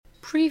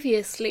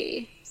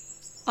Previously,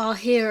 our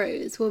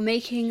heroes were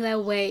making their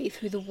way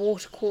through the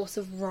watercourse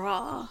of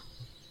Ra.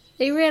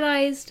 They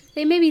realised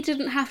they maybe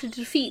didn't have to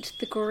defeat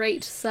the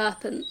great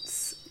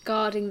serpents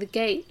guarding the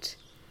gate,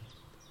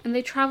 and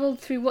they travelled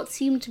through what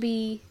seemed to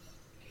be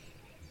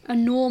a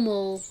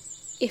normal,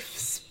 if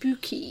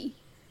spooky,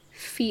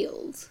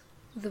 field,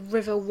 with the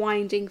river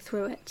winding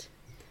through it,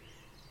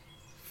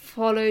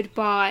 followed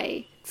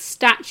by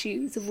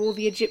statues of all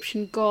the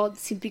Egyptian gods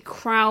seemed to be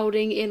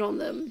crowding in on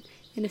them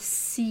in a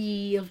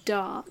sea of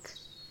dark.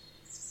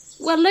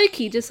 Well,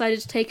 Loki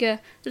decided to take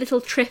a little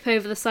trip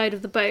over the side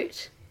of the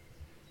boat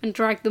and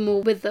drag them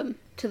all with them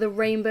to the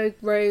rainbow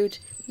road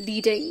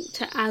leading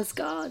to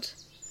Asgard,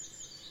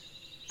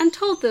 and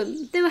told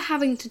them they were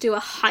having to do a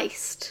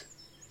heist.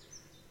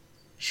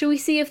 Shall we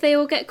see if they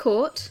all get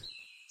caught?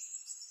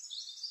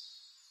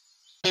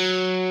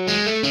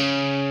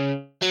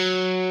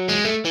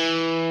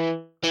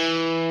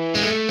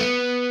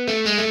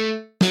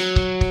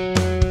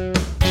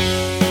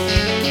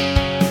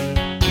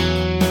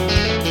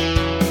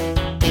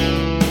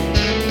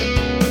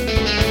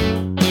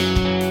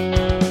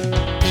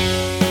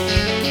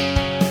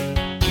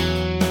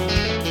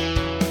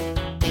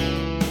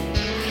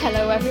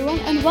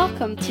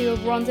 Welcome to a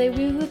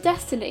Rendezvous with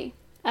Destiny.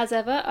 As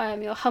ever, I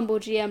am your humble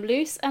GM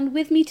Luce, and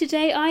with me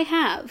today I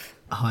have...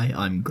 Hi,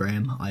 I'm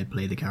Graham. I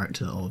play the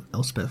character of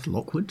Elspeth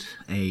Lockwood,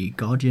 a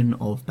Guardian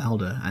of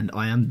Balder, and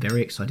I am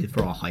very excited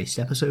for our heist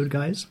episode,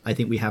 guys. I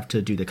think we have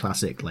to do the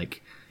classic,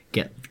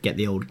 get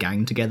the old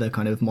gang together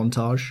kind of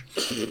montage.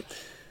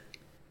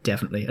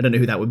 Definitely. I don't know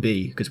who that would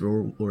be, because we're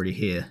all already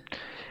here.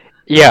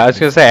 Yeah, I was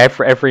going to say,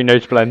 every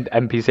notable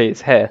NPC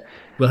is here.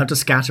 We'll have to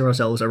scatter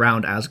ourselves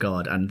around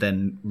Asgard and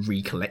then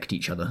recollect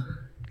each other.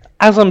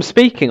 As I'm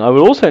speaking, I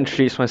will also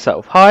introduce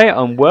myself. Hi,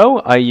 I'm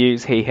Will. I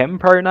use he, him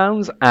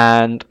pronouns,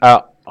 and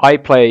I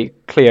play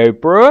Cleo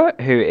Brewer,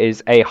 who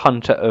is a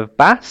hunter of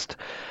Bast.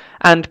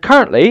 And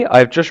currently,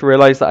 I've just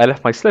realised that I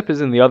left my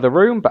slippers in the other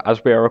room, but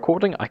as we are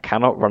recording, I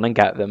cannot run and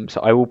get them,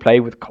 so I will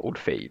play with cold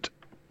feet.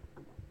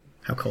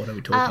 How cold are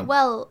we talking?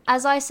 Well,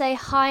 as I say,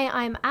 hi,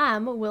 I'm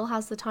Am. Will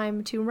has the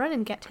time to run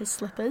and get his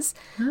slippers.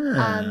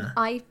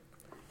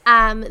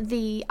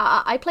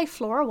 I play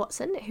Flora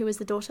Watson, who is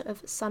the daughter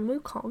of Sun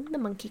Wukong, the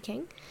Monkey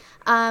King.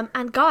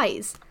 And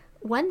guys,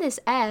 when this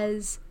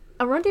airs,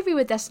 A Rendezvous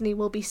with Destiny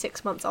will be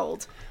 6 months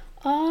old.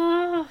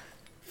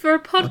 For a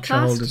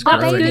podcast, our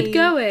that's baby. good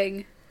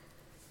going.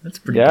 That's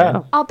pretty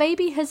good. Our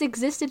baby has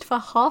existed for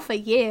half a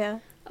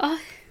year.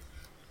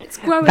 It's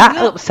growing That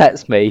up.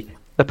 upsets me.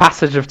 The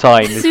passage of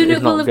time is Soon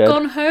it not will have good.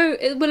 gone home.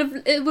 It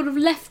would have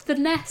left the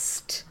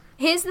nest.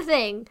 Here's the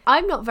thing,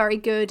 I'm not very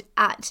good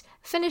at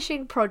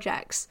finishing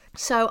projects,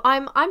 so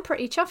I'm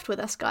pretty chuffed with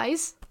us,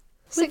 guys.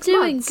 We're 6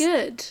 doing months.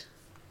 good.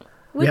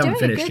 We We're haven't doing a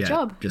finished good yet.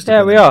 job. Just to Yeah,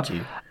 point we that are. out to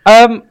you.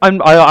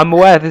 I'm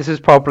aware this is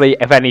probably,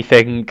 if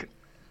anything,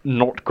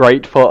 not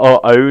great for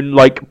our own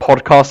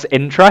podcast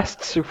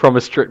interests from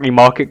a strictly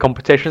market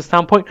competition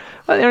standpoint.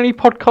 Are there any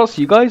podcasts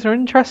you guys are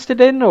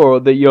interested in, or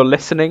that you're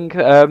listening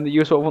that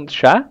you sort of want to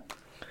share?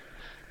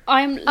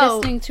 I'm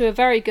listening to a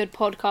very good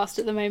podcast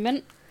at the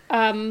moment.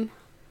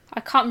 I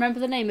can't remember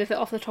the name of it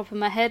off the top of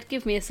my head.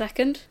 Give me a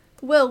second.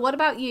 Will, what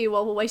about you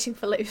while we're waiting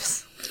for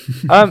Luce?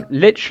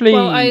 Literally.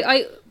 Well,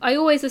 I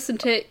always listen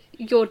to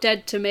You're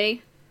Dead to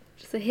Me,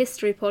 which is a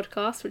history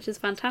podcast, which is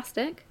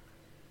fantastic.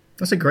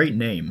 That's a great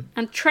name.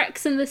 And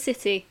Treks in the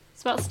City.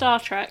 It's about Star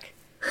Trek.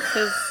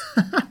 'Cause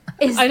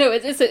I know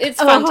it's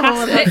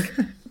fantastic.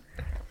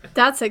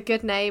 That's a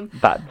good name.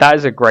 That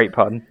is a great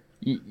pun.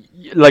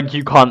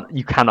 You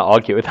cannot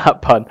argue with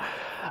that pun.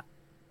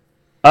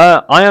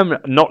 I am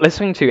not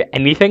listening to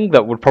anything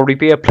that would probably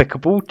be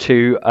applicable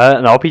to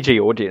an RPG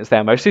audience.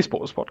 They're mostly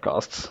sports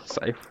podcasts.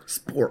 So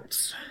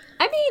Sports.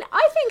 I mean,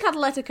 I think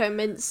Atletico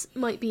Mints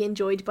might be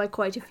enjoyed by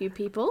quite a few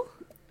people.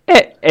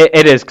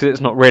 it is, because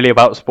it's not really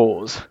about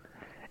sports.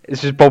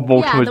 It's just Bob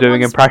Mortimer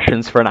doing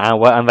impressions for an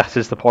hour, and that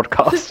is the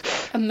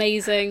podcast.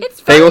 Amazing.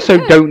 They also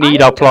good. don't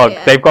need I our plug.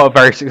 enjoy it. They've got a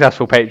very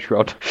successful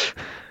Patreon.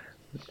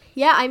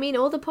 Yeah, I mean,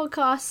 all the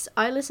podcasts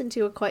I listen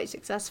to are quite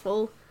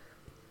successful.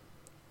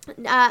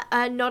 Not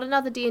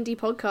another D&D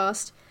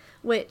podcast,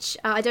 which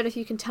I don't know if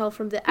you can tell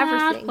from the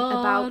everything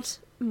about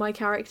my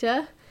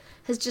character,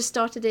 has just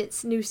started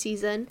its new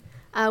season,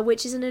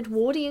 which is an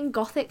Edwardian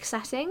Gothic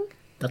setting.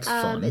 That's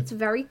fun. It's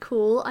very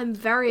cool. I'm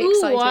very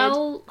excited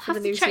I'll for have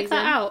the to new check season.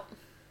 that out.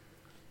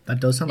 That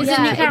does sound Is like it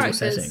a new typical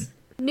characters? setting.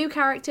 New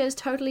characters,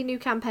 totally new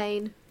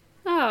campaign.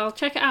 Oh, I'll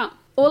check it out.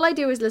 All I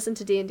do is listen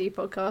to D&D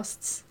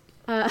podcasts.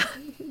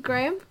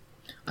 Graham?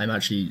 I'm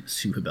actually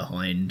super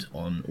behind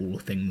on all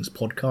things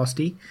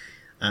podcasty,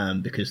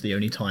 because the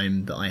only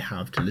time that I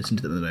have to listen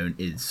to them at the moment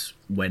is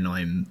when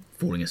I'm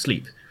falling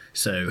asleep.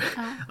 So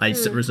I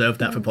reserve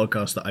that for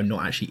podcasts that I'm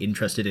not actually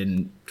interested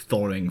in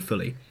following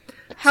fully.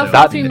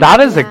 That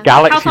is a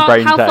galaxy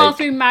brain How far take.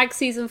 through Mag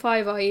Season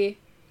 5 are you?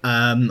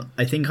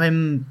 I think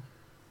I'm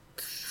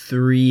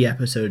 3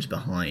 episodes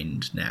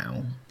behind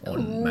now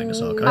on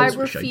Magnus I Archives,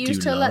 which refuse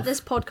do to love. let this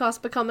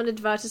podcast become an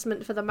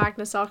advertisement for the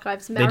Magnus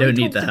Archives. They Mary don't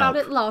need talked the about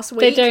help. it last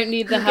week. They don't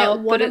need the You get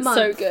help, one but a it's so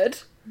month. good.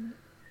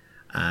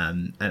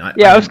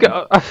 I was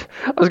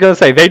going to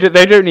say they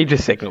don't need your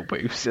signal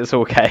boost. It's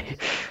okay.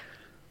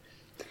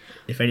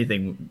 If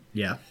anything,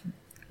 yeah,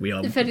 we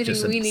are If anything,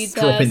 just we need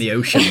drop in theirs. the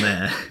ocean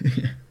there.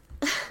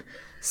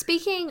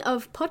 Speaking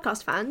of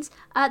podcast fans,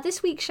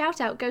 this week's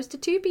shout out goes to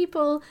two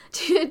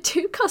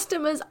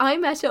customers I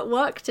met at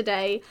work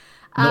today.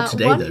 Not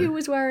today, one though. who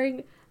was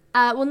wearing,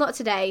 well, not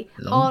today,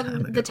 Long time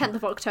on ago. the 10th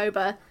of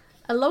October,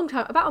 a long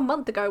time, about a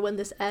month ago when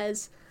this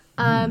airs.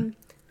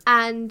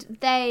 And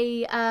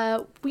they,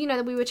 we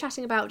were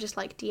chatting about just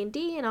like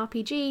D&D and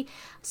RPG.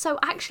 So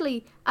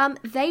actually,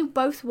 they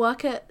both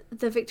work at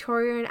the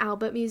Victoria and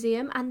Albert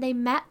Museum, and they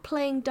met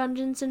playing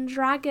Dungeons and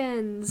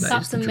Dragons.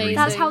 That's is the dream. amazing.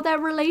 That's how their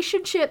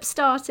relationship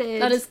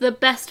started. That is the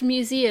best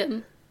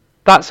museum.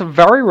 That's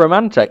very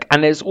romantic,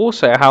 and it's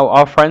also how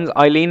our friends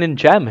Eileen and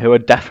Jem, who are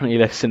definitely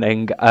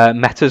listening,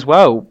 met as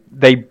well.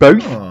 They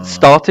both Aw.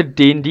 started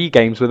D&D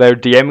games where they were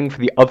DMing for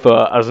the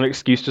other as an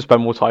excuse to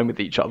spend more time with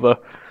each other.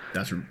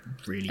 That's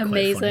really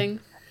Amazing.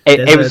 Quite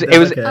funny. It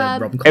was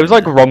It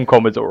like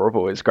rom-com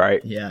adorable. It's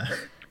great. Yeah.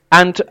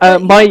 And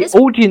my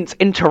audience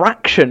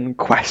interaction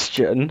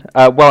question,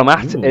 while I'm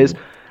at it, is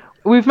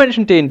we've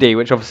mentioned D&D,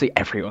 which obviously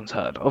everyone's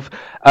heard of,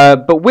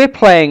 but we're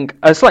playing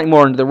a slightly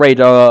more under the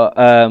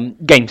radar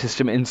game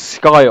system in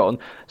Scion.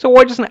 So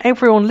why doesn't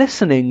everyone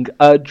listening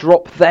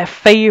drop their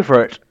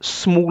favourite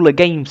smaller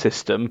game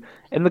system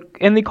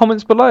in the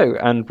comments below,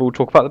 and we'll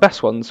talk about the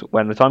best ones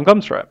when the time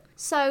comes for it.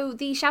 So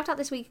the shout out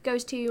this week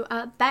goes to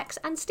Bex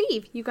and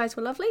Steve. You guys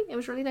were lovely. It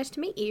was really nice to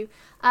meet you.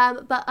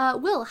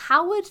 But Will,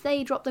 how would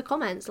they drop the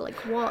comments? Like,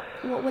 what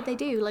would they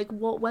do? Like,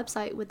 what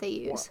website would they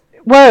use?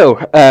 Well,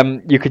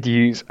 you could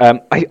use,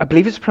 I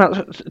believe it's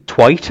pronounced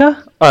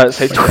Twitter,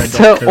 so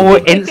Twitter or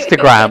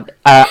Instagram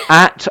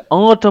at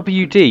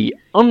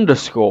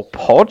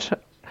RWD_pod.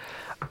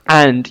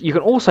 And you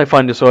can also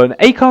find us on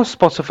Acast,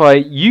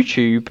 Spotify,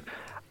 YouTube,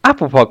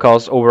 Apple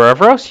Podcasts, or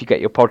wherever else you get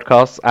your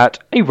podcasts at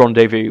A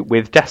Rendezvous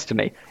with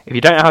Destiny. If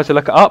you don't know how to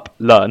look it up,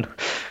 learn.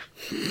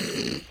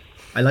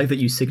 I like that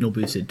you signal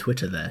boosted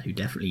Twitter there, who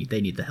definitely,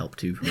 they need the help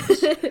too from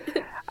us.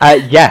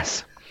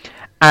 Yes.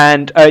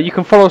 And you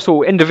can follow us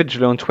all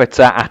individually on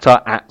Twitter at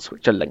our @,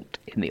 which are linked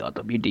in the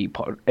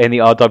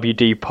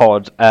RWD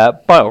pod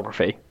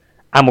biography.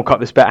 And we'll cut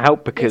this bit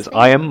out because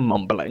I am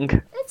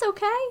mumbling. It's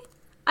okay.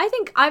 I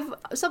think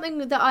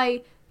something that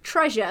I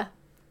treasure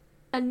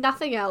and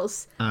nothing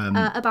else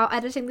about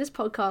editing this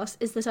podcast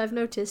is that I've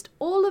noticed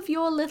all of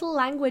your little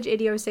language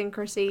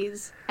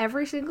idiosyncrasies.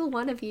 Every single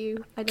one of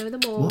you. I know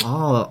them all. What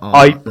are our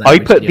I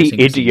language put the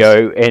idiosyncrasies?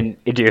 idio in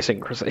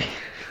idiosyncrasy.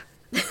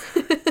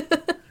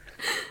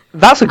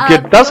 That's a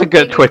good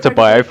being Twitter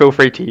bio. Feel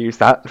free to use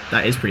that.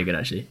 That is pretty good,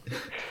 actually.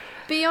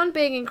 Beyond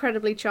being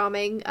incredibly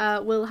charming,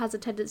 Will has a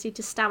tendency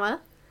to stammer.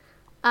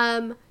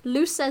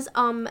 Luce says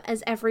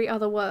as every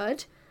other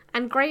word.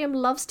 And Graham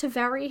loves to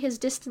vary his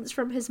distance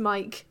from his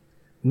mic.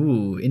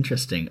 Ooh,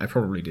 interesting. I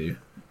probably do,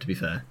 to be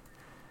fair.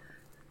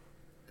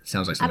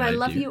 Sounds like something And I I'd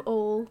love do. you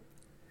all.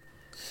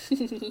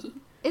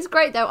 It's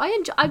great though.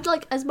 I'd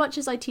like, as much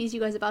as I tease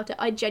you guys about it,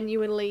 I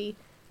genuinely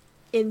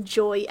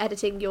enjoy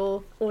editing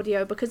your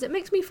audio because it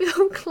makes me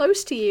feel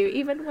close to you,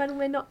 even when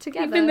we're not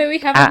together. Even though we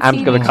haven't I'm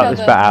seen going each to cut other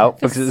this bit out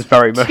for because it's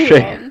very too mushy.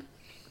 long.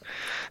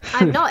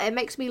 I'm not. It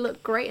makes me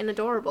look great and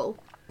adorable.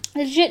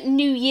 Legit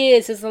New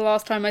Year's is the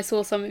last time I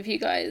saw some of you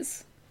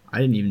guys. I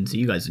didn't even see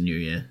you guys in New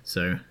Year,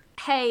 so...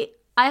 Hey,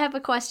 I have a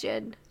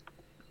question.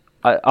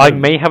 I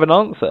may have an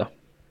answer.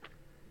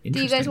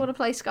 Do you guys want to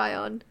play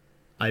Scion?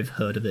 I've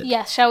heard of it.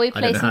 Yes, shall we I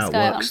play don't know some how it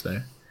Scion? works,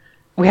 though.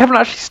 We haven't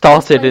actually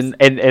started Let's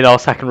in our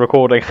second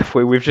recording, have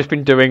we? We've just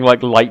been doing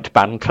like light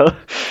banter.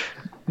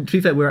 To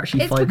be fair, we're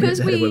actually It's 5 minutes because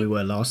ahead of we- where we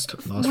were last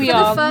We recording.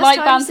 are. first Light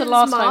time banter since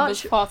last time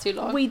was March, far too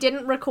long. We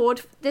didn't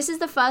record. This is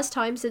the first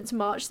time since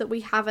March that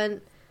we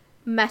haven't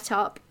met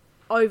up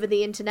over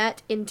the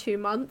internet in 2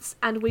 months,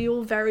 and we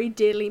all very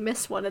dearly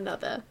miss one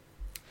another.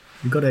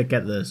 We've got to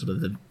get the sort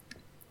of the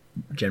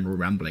general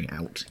rambling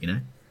out, you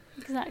know?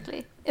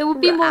 Exactly. It will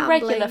be more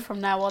Rambling. regular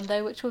from now on,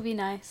 though, which will be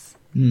nice.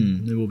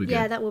 It will be good.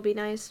 Yeah, that will be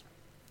nice.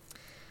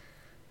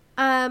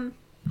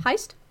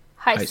 Heist?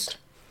 Heist.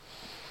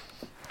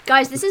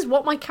 Guys, this is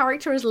what my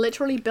character is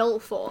literally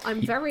built for.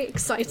 I'm very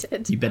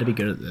excited. You better be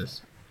good at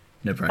this.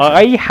 No pressure.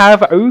 I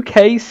have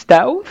okay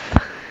stealth.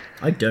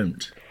 I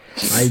don't.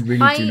 I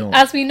really do not.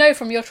 As we know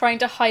from your trying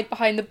to hide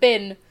behind the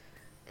bin,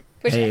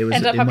 which Hey, it was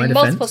ended up in my happening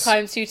multiple defense.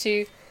 times due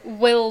to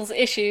Will's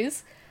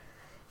issues.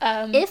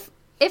 If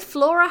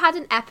Flora had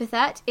an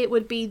epithet, it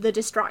would be the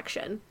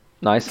distraction.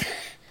 Nice.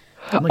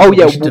 Oh, my Oh, God,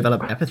 yeah, we should w-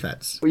 develop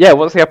epithets. Yeah,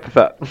 what's the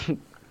epithet?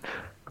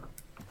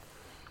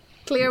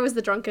 Cleo was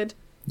the drunkard.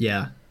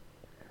 Yeah.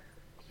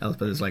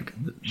 Elspeth is like...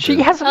 She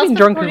the, hasn't been Elspeth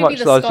drunk would as probably much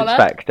be as the I was scholar.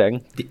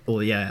 expecting.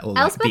 or like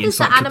Elspeth the is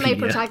the anime encyclopedia.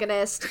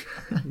 protagonist.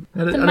 I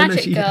don't know magic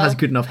if she girl. has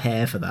good enough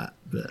hair for that,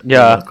 but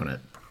Yeah. we'll work on it.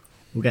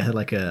 We'll get her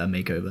like a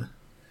makeover.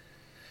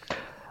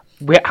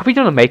 Have we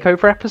done a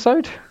makeover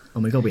episode? Oh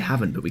my God, we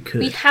haven't, but we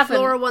could. We haven't.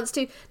 Flora wants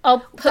to. I'll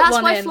put That's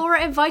one why in.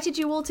 Flora invited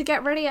you all to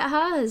get ready at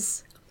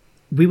hers.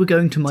 We were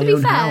going to my To be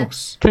own fair-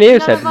 house. Cleo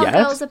None said of our yes.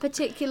 girls are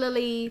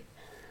particularly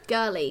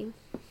girly.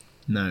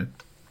 No.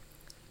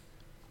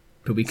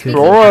 But we could.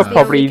 Flora As the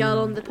probably- only girl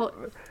on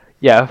the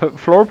Yeah,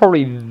 Flora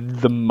probably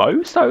the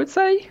most, I would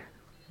say.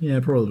 Yeah,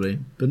 probably,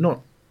 but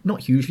not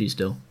hugely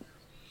still.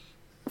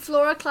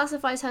 Flora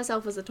classifies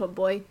herself as a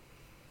tomboy.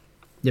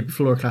 Yeah, but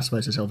Flora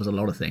classifies herself as a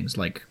lot of things,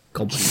 like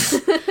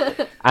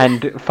confident.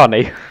 And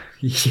funny.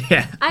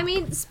 Yeah. I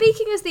mean,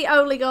 speaking as the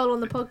only girl on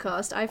the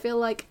podcast, I feel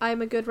like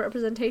I'm a good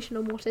representation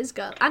on what is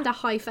girl, and a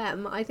high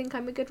femme. I think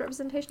I'm a good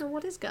representation on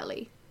what is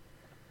girly.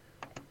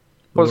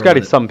 Well, it's going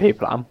to some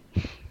people, am.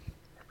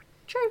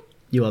 True.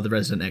 You are the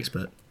resident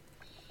expert.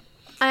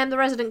 I am the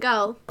resident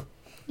girl.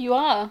 You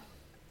are.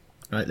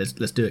 Right, let's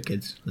do it,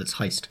 kids. Let's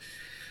heist.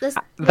 Let's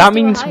That do a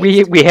means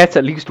heist. we hit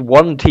at least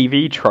one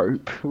TV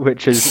trope,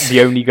 which is the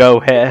only girl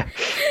here.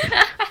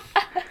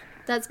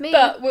 That's me.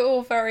 But we're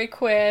all very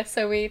queer,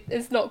 so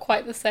it's not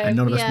quite the same. And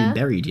none of us have Yeah.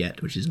 been buried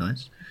yet, which is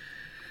nice.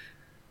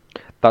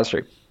 That's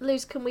true.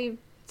 Luz, can we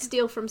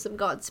steal from some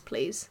gods,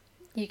 please?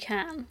 You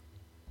can.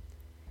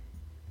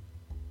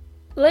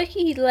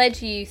 Loki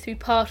led you through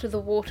part of the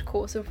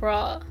watercourse of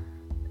Ra,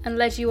 and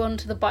led you on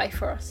to the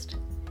Bifrost.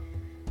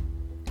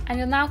 And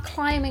you're now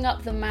climbing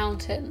up the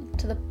mountain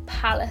to the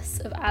Palace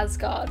of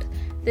Asgard,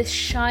 this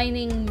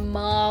shining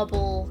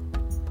marble,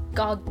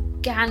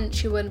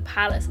 gargantuan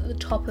palace at the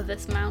top of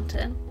this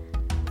mountain.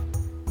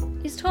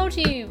 He's told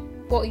you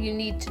what you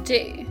need to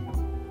do.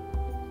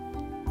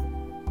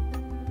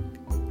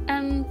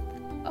 And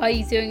are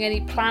you doing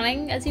any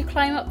planning as you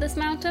climb up this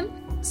mountain?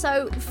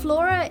 So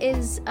Flora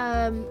is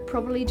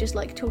probably just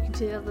like talking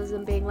to the others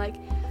and being like,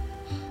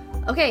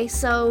 okay,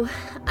 so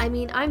I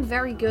mean, I'm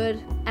very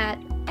good at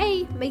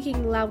A,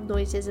 making loud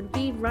noises, and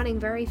B, running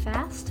very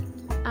fast.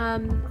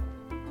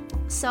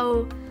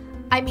 So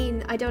I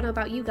mean, I don't know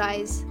about you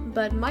guys,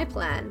 but my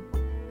plan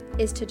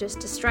is to just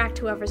distract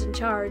whoever's in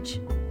charge,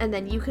 and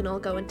then you can all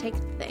go and take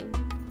the thing.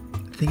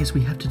 The thing is,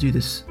 we have to do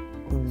this.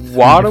 What three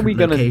are we different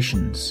gonna?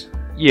 locations?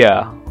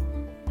 Yeah.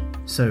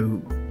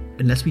 So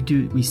unless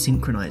we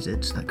synchronize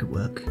it, that could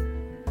work.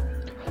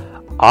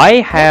 I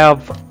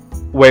have.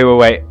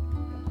 Wait.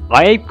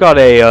 I've got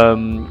a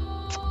and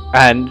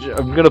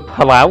I'm gonna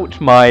pull out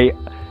my.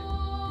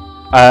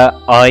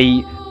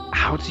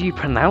 How do you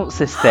pronounce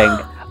this thing?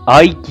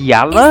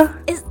 Ayala.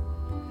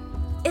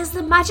 Is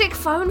the magic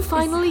phone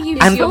finally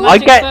used? And your I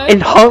magic get phone?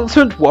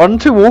 enhancement 1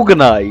 to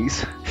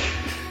organize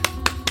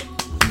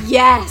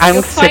Yes. and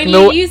You're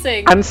finally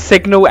using.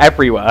 signal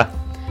everywhere.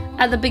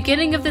 At the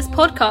beginning of this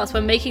podcast,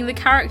 when making the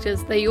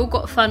characters, they all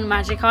got fun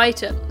magic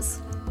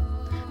items.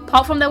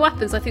 Apart from their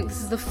weapons, I think this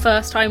is the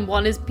first time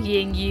one is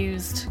being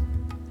used.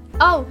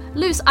 Oh,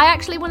 Luz, I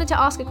actually wanted to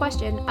ask a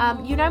question.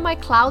 You know my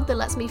cloud that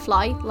lets me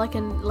fly, like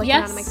Yes.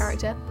 an anime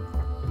character?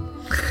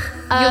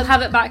 You'll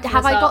have it back.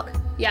 have this I got- arc.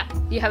 Yeah,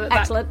 you have it back.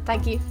 Excellent,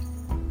 thank you.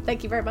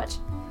 Thank you very much.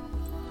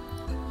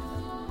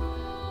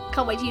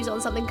 Can't wait to use it on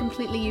something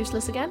completely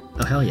useless again.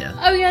 Oh hell yeah!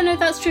 Oh yeah, no,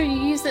 that's true.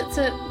 You used it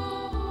to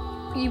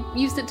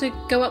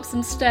go up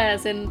some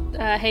stairs in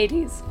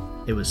Hades.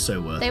 It was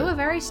so worth They it. were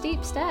very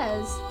steep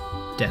stairs.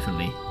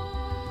 Definitely.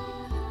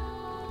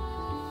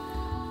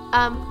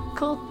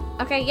 Cool.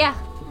 Okay, yeah.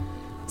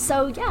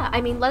 So yeah,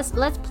 I mean, let's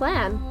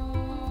plan.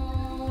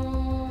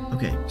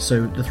 Okay,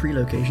 so the three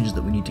locations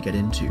that we need to get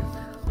into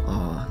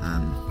are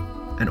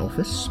an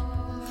office,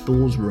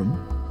 Thor's room,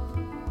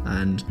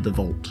 and the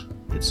vault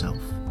itself.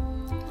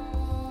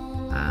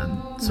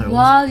 So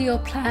While you're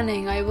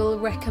planning, I will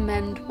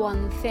recommend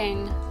one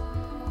thing.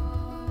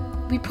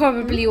 We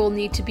probably all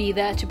need to be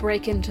there to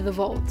break into the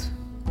vault.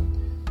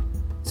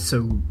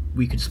 So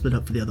we could split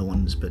up for the other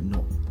ones, but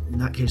not. In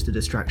that case, the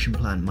distraction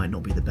plan might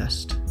not be the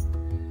best.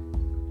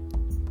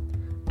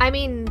 I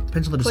mean,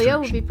 Depends on the Cleo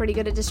would be distraction. pretty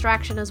good at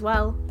distraction as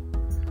well.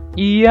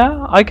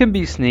 Yeah, I can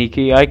be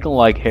sneaky. I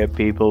can hit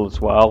people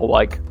as well.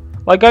 Like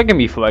I can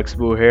be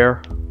flexible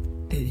here.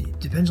 It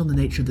depends on the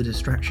nature of the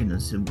distraction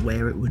as to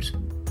where it would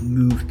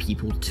move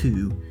people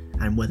to,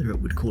 and whether it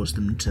would cause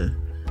them to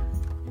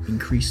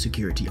increase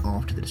security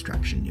after the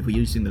distraction. If we're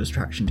using the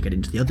distraction to get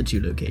into the other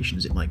two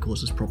locations, it might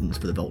cause us problems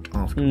for the vault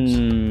afterwards.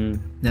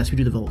 Now, if we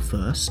do the vault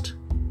first,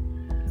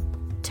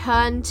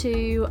 Turn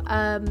to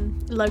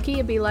Loki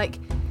and be like,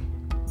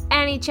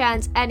 any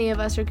chance any of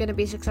us are going to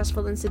be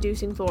successful in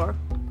seducing Thor?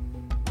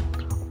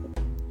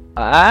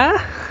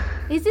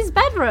 It's his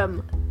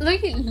bedroom.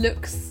 Loki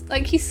looks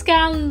like he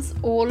scans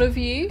all of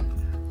you.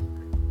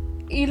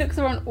 He looks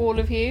around all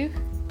of you.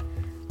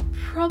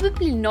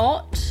 Probably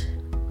not.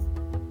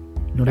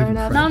 not even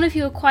enough. Fred. None of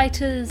you are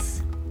quite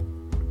as,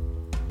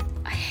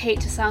 I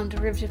hate to sound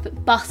derivative, but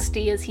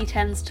busty as he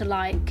tends to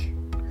like.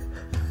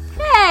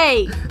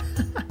 Hey!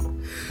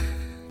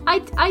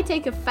 I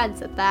take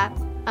offense at that.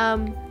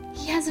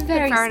 He has a But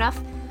very fair enough.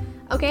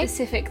 Okay.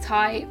 specific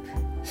type.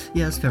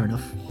 Yeah, that's fair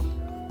enough.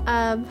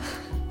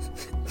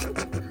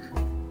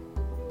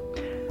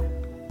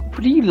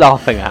 What are you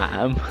laughing at,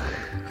 Em?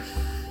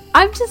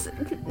 I'm just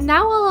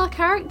now all our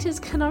characters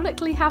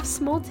canonically have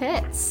small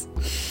tits.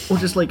 Or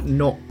just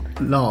not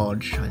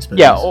large, I suppose.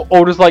 Yeah,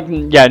 or just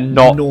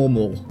not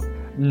normal.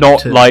 not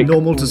To, like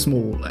normal to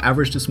small,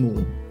 average to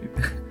small.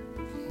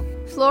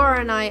 Flora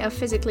and I are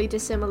physically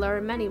dissimilar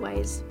in many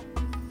ways.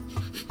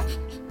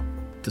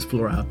 Does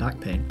Flora have back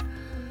pain?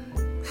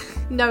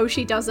 No,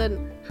 she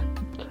doesn't.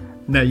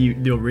 No,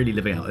 you're really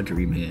living out a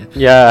dream here.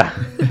 Yeah.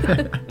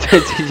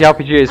 The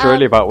RPG is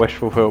really about wish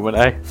fulfillment,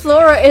 eh?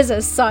 Flora is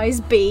a size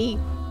B.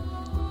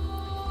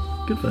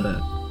 Good for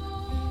her.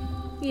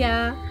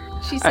 Yeah,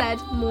 she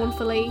said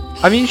mournfully.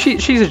 I mean,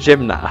 she's a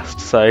gymnast,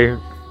 so...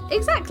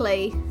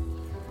 Exactly.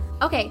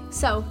 Okay,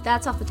 so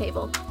that's off the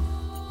table.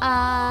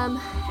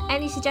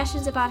 Any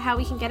suggestions about how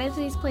we can get into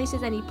these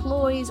places? Any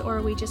ploys, or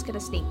are we just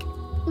gonna sneak?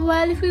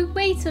 Well, if we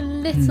wait a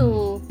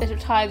little bit of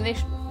time,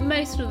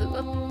 most of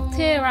them,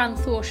 Tyr and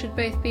Thor, should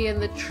both be in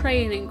the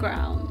training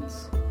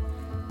grounds.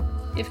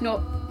 If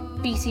not,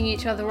 beating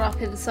each other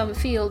up in some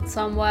field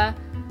somewhere.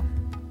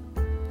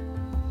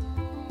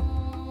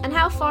 And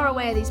how far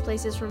away are these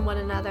places from one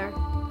another?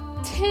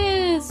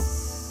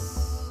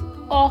 Tyr's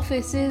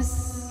office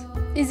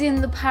is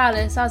in the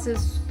palace, as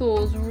is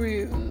Thor's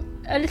room.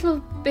 A little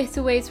bit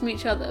away from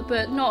each other,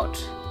 but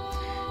not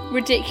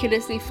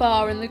ridiculously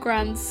far in the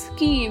grand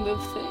scheme of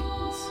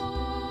things.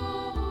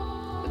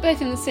 They're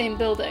both in the same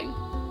building,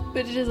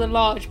 but it is a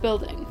large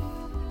building.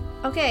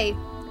 Okay,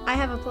 I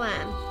have a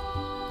plan.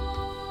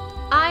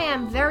 I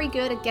am very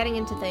good at getting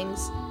into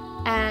things,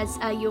 as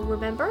you'll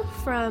remember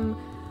from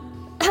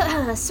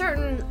a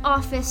certain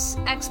office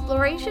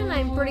exploration.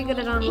 I'm pretty good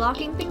at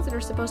unlocking things that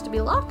are supposed to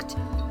be locked.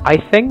 I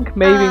think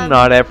maybe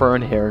not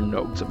everyone here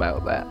knows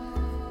about that.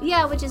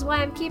 Yeah, which is why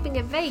I'm keeping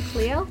it vague,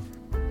 Cleo.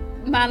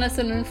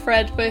 Madison and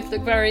Fred both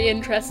look very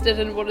interested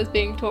in what is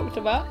being talked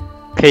about.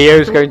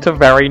 Cleo's going to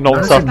very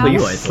non-subtly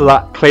Madison.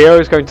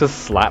 Cleo's going to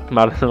slap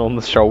Madison on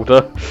the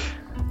shoulder.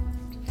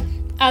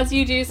 As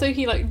you do so,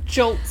 he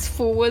jolts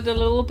forward a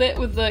little bit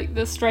with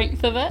the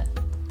strength of it.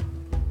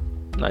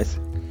 Nice.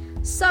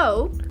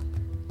 So,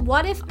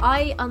 what if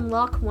I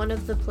unlock one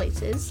of the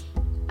places?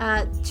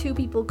 2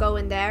 people go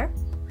in there.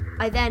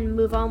 I then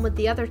move on with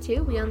the other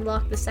 2. We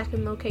unlock the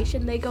second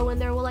location. They go in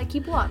there while I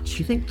keep Do watch.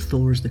 you think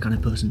Thor is the kind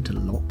of person to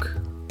lock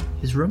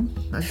his room?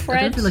 I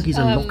don't feel like he's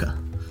a locker.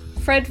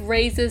 Fred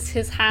raises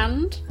his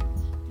hand.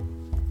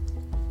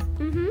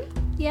 Mm-hmm.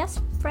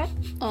 Yes, Fred?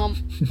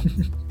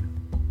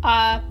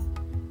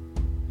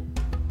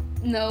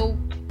 No.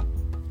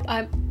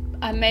 I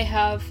may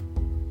have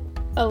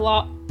a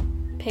lock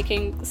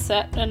picking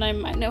set, and I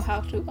might know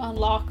how to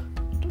unlock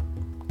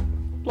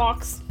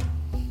locks.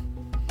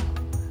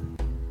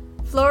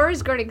 Flora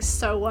is grinning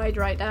so wide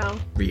right now.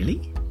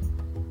 Really?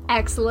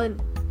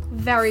 Excellent.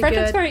 Very Fred good.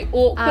 looks very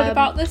awkward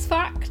about this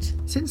fact.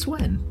 Since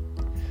when?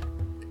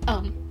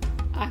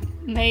 I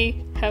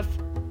may have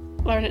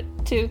learned it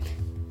to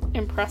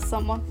impress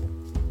someone.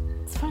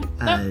 It's fine.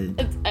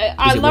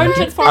 I learned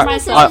it for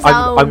myself.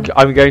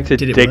 I'm going to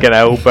dig an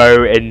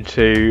elbow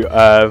into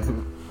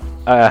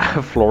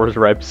Flora's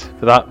ribs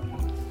for that.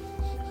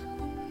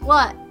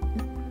 What?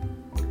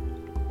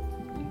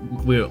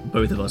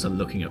 Both of us are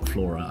looking at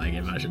Flora, I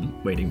imagine,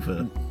 waiting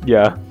for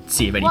Yeah.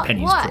 see if any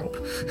pennies What? drop.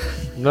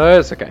 No,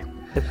 it's okay.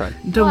 It's fine.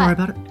 Don't What? worry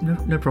about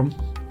it. No problem.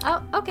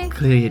 Oh, okay.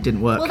 Clearly it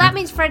didn't work. Well, that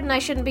means Fred and I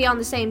shouldn't be on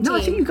the same team. No,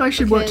 I think you guys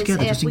should work because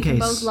together if just in we case. can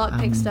both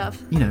lockpick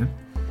stuff. You know.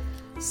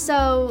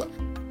 So,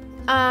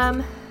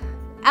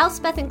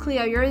 Elspeth and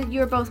Cleo,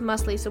 you're both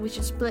muscly, so we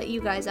should split you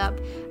guys up.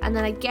 And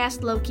then I guess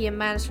Loki and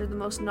Madison are the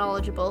most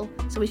knowledgeable,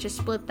 so we should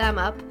split them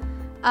up.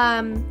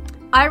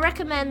 I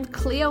recommend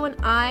Cleo and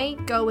I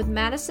go with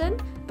Madison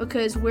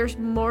because we're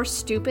more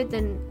stupid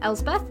than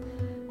Elspeth,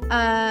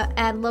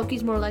 and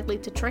Loki's more likely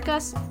to trick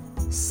us.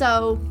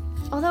 So,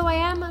 although I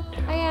am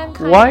kind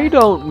of... Why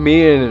don't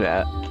me and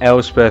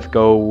Elspeth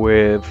go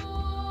with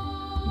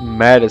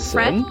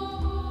Madison? Fred?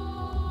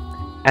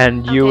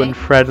 And you Okay. and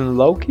Fred and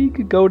Loki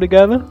could go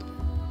together?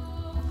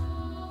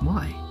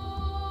 Why?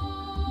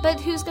 But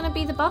who's gonna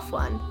be the buff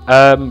one?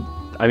 I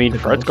mean, The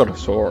Fred's golf? got a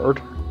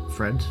sword.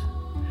 Fred?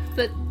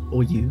 But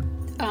Or you?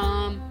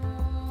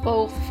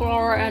 both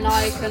Flora and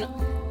I can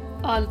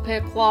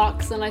unpick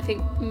locks, and I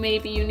think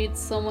maybe you need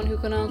someone who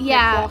can unpick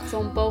Yeah. locks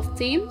on both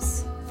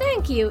teams.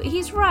 Thank you.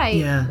 He's right.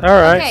 Yeah.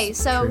 Alright. Okay,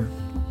 so True.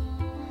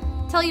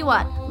 tell you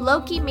what,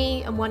 Loki,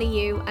 me, and one of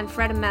you, and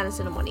Fred and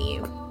Madison and one of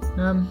you.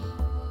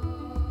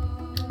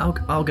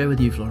 I'll go with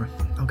you, Flora.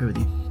 I'll go with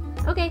you.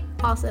 Okay,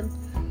 awesome.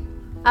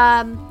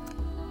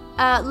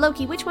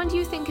 Loki, which one do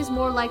you think is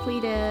more likely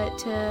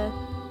to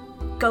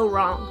go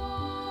wrong?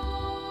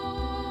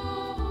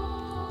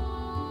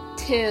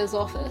 Tyr's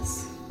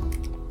office.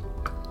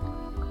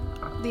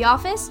 The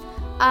office?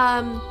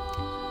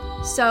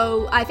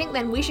 So I think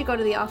then we should go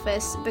to the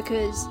office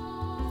because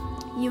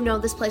you know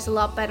this place a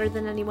lot better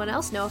than anyone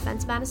else. No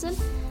offense, Madison.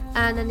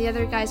 And then the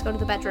other guys go to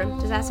the bedroom.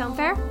 Does that sound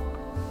fair?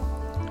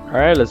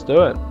 Alright, let's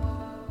do it.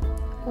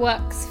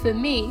 Works for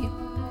me.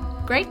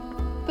 Great.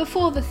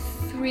 Before the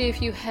 3 of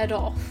you head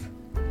off,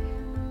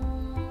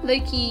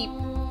 Loki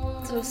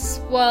sort of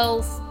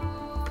swirls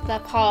their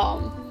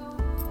palm,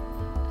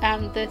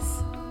 and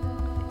this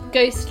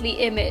ghostly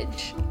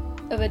image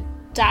of a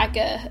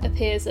dagger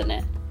appears in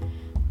it,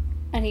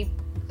 and he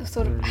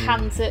sort of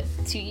hands it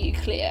to you,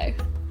 Cleo.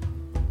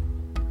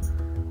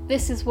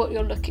 This is what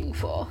you're looking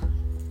for.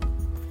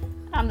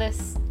 and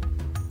this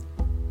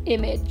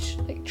image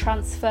like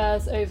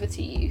transfers over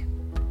to you.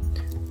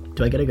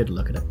 Do I get a good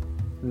look at it?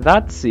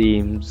 That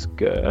seems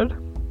good.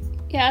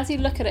 Yeah, as you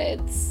look at it,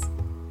 it's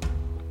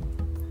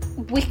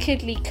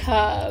wickedly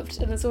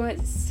curved, and there's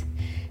almost,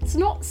 it's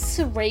not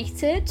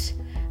serrated,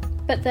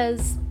 but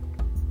there's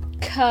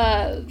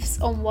curves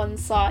on one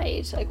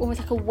side, like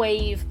almost like a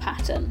wave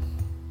pattern.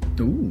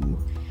 Ooh.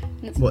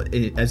 What,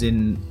 as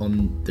in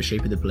on the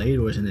shape of the blade,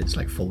 or as in it's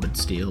like folded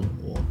steel,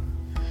 or?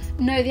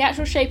 No, the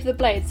actual shape of the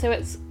blade. So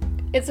it's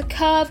a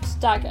curved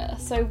dagger.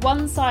 So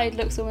one side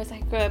looks almost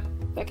like the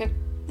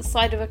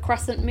side of a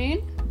crescent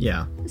moon.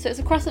 Yeah. So it's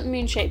a crescent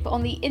moon shape, but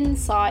on the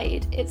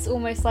inside, it's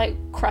almost like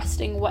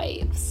cresting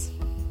waves.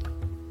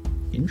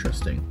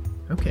 Interesting.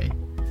 Okay.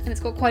 And it's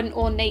got quite an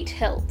ornate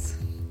hilt.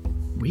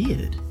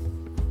 Weird.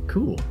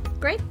 Cool.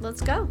 Great,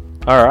 let's go.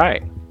 All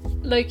right.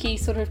 Loki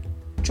sort of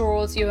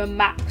draws you a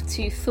map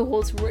to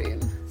Thor's room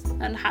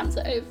and hands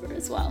it over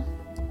as well.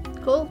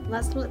 Cool,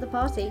 let's split the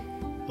party.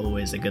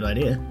 Always a good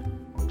idea.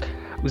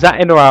 Was that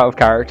in or out of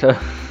character?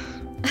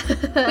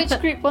 Which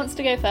group wants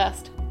to go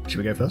first? Should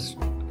we go first,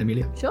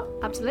 Amelia? Sure,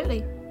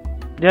 absolutely.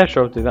 Yeah,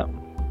 sure, I'll do that.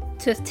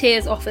 To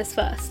Tyr's office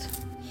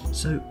first.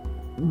 So,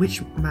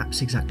 which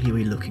maps exactly are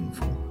we looking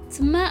for? It's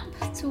a map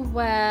to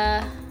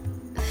where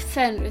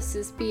Fenris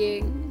is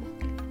being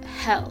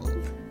held.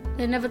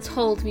 They never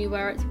told me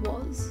where it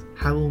was.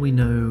 How will we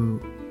know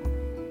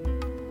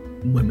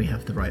when we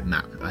have the right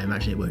map? I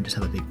imagine it won't just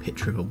have a big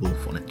picture of a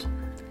wolf on it.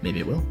 Maybe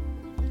it will.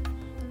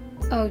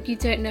 Oh, you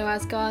don't know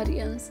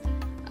Asgardians.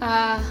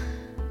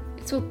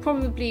 It will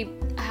probably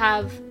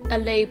have a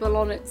label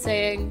on it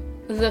saying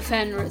the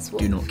Fenris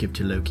Wolf. Do not give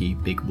to Loki,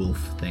 big wolf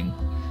thing.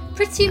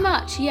 Pretty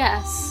much,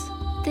 yes.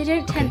 They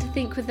don't tend Okay. to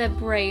think with their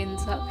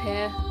brains up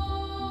here.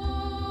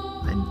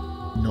 I'm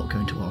not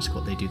going to ask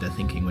what they do their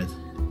thinking with.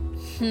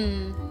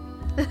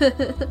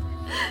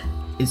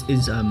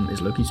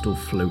 Is Loki still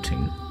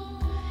floating?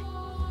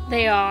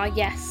 They are,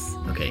 yes.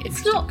 Okay, It's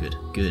interesting.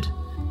 not- Good.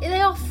 They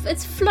are.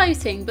 It's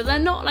floating, but they're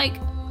not like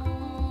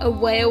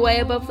away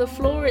above the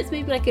floor. It's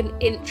maybe like an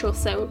inch or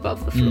so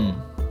above the floor.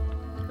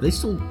 Are they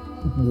still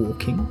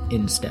walking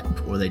in step,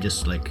 or are they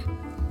just like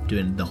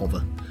doing the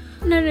hover?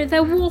 No,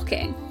 they're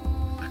walking,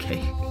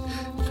 Okay,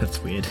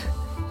 that's weird.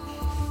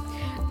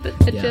 but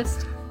they're Yeah.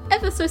 just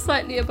ever so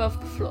slightly above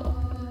the floor.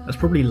 That's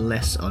probably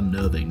less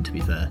unnerving, to be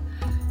fair.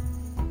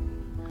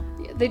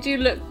 Yeah, they do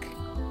look.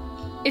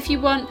 If you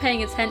weren't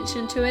paying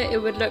attention to it,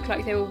 it would look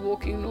like they were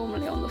walking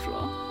normally on the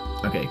floor.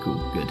 Okay,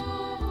 cool, good.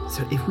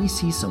 So if we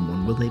see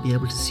someone, will they be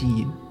able to see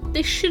you?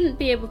 They shouldn't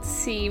be able to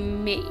see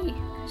me.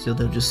 So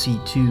they'll just see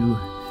two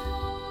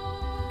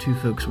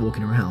folks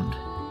walking around,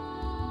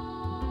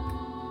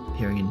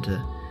 peering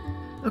into.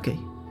 Okay,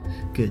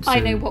 good. So I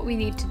know what we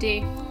need to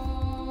do.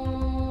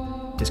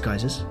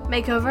 disguises.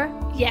 Makeover?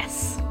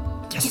 Yes.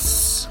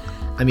 Yes.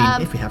 I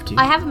mean, if we have to.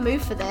 I have a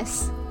move for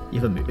this. You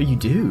have a move. Oh, you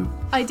do.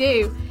 I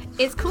do.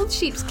 It's called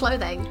sheep's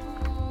clothing.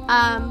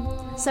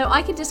 So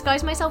I can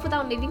disguise myself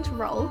without needing to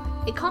roll.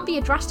 It can't be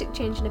a drastic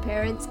change in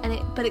appearance,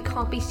 but it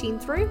can't be seen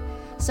through.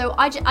 So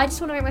I just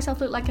want to make myself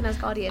look like an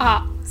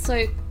Asgardian.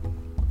 So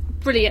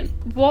brilliant.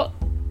 What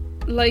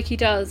Loki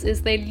does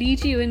is they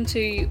lead you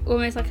into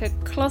almost like a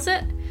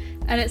closet,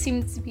 and it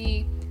seems to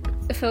be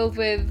filled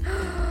with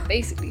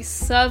basically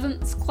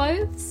servants'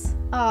 clothes.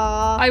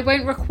 I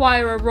won't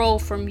require a roll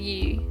from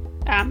you,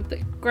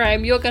 but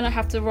Graham, you're going to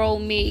have to roll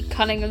me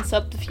cunning and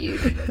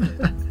subterfuge.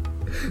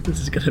 This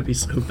is gonna be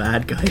so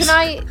bad, guys.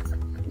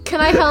 Can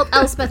I help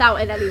Elspeth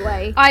out in any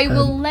way? I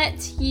will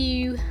let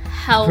you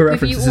help For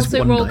if you reference, this is also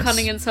one roll dice.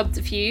 cunning and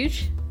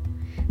subterfuge.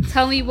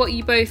 Tell me what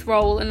you both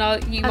roll, and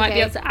you might be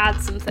Okay. able to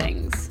add some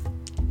things.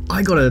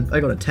 I got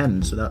a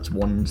 10, so that's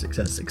one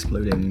success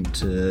exploding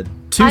to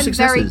two I'm successes.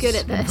 very good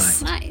at in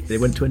this. fact. Nice. They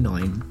went to a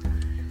 9,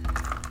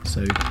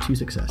 so 2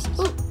 successes.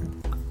 Ooh.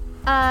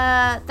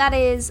 That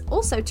is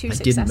also 2 I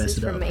didn't mess successes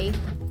it from up. me.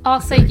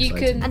 I'll say Very you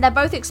exciting. can And they're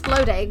both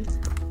exploding.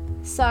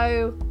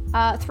 So,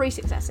 3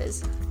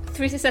 successes.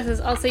 3 successes.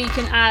 I'll say you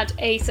can add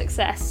a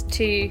success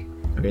to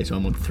Okay, so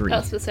I'm on 3.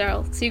 Elspeth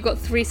Cyril. So you've got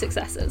 3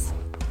 successes.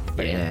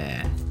 Brilliant.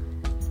 Yeah.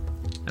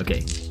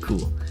 Okay,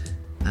 cool.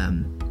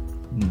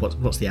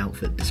 What's the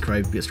outfit?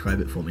 Describe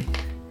it for me.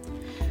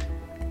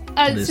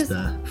 What It's is just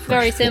the fresh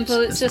very fit, simple.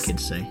 It's as just the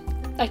kids say.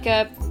 like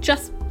a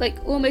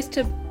almost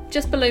to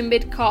just below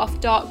mid calf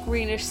dark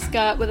greenish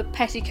skirt with a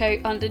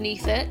petticoat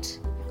underneath it,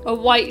 a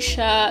white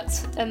shirt,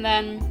 and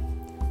then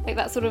like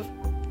that sort of,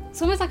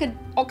 it's almost like an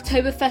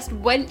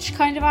Oktoberfest wench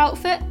kind of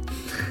outfit.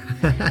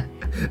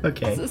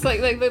 Okay. It's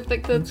like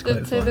That's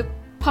quite fun. the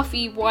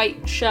puffy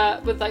white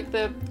shirt with like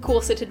the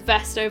corseted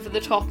vest over the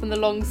top and the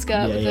long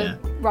skirt with Yeah.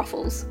 the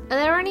ruffles. Are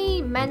there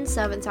any men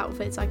servants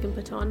outfits I can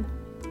put on?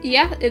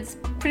 Yeah, it's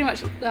pretty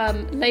much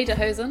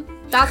lederhosen.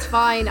 That's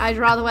fine. I'd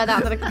rather wear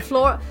that than a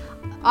floor.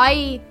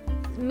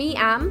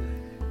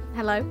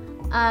 Hello.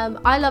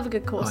 I love a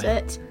good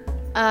corset,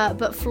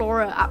 but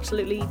Flora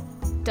absolutely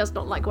does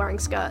not like wearing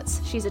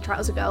skirts. She's a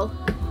trouser girl.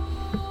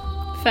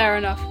 Fair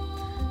enough.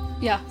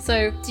 Yeah,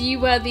 so do you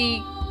wear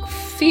the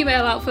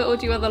female outfit or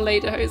do you wear the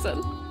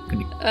lederhosen, Can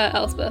you-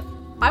 Elspeth?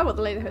 I want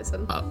the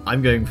lederhosen.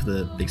 I'm going for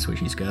the big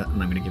squishy skirt,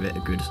 and I'm going to give it a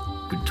good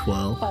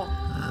twirl.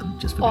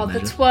 Just for good the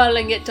measure.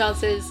 twirling it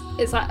does is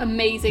like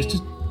amazing. It's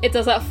just it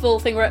does that full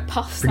thing where it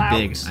puffs pretty out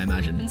big, I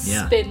imagine. and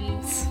Yeah.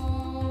 spins.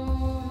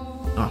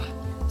 Oh,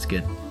 it's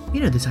good.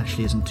 You know, this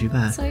actually isn't too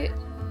bad. So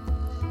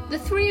the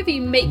three of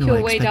you make No, your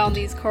I way down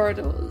expected. these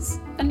corridors,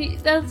 and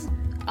there's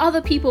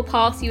other people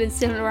pass you in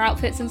similar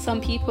outfits, and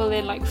some people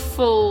in like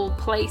full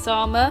plate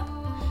armor,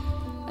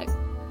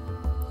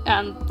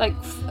 and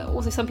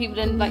also some people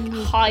in like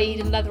hide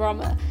and leather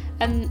armor,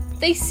 and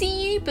they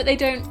see you but they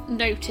don't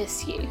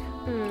notice you.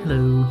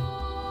 Hello.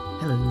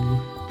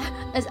 Hello.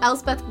 As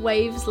Elspeth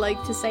waves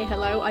like to say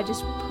hello, I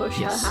just push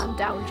Yes. her hand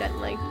down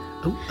gently.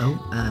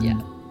 Yeah.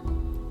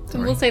 Sorry.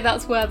 And we'll say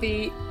that's where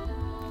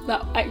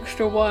that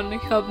extra one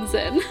comes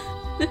in.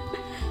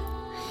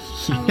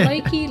 And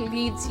Loki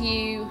leads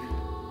you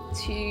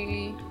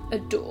to a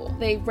door.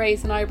 They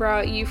raise an eyebrow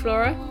at you,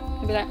 Flora,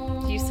 and be like,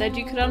 "You said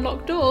you could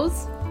unlock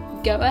doors.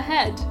 Go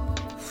ahead."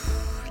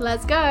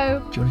 Let's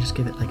go. Do you want to just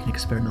give it like an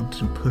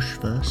experimental push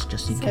first,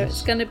 just in So case?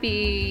 it's going to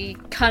be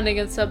cunning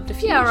and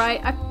subterfuge. Yeah, right.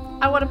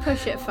 I want to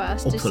push it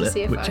first, Or just pull to it,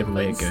 see if whichever it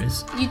way opens.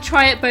 it goes. You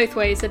try it both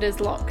ways. It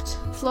is locked.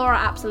 Flora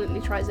absolutely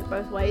tries it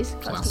both ways.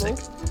 First Classic. of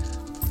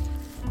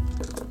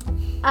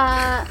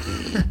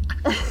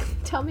all.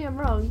 Tell me I'm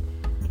wrong.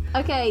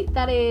 Okay,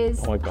 that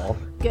is Oh my god.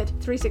 good.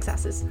 3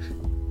 successes.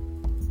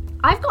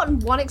 I've gotten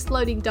 1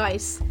 exploding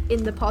dice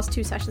in the past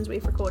 2 sessions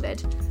we've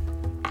recorded.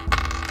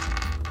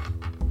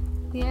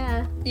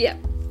 Yeah. Yeah.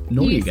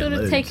 Normally You get sort of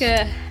loads. take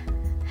a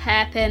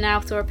hairpin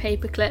out or a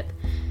paperclip,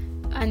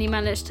 and you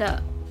manage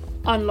to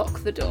unlock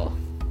the door.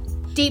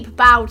 Deep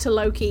bow to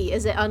Loki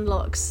as it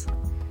unlocks.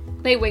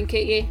 They wink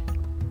at you.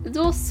 The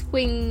door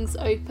swings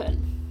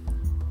open.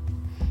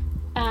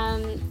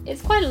 And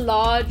it's quite a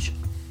large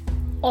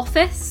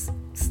office,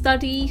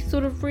 study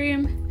sort of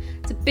room.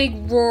 It's a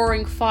big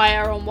roaring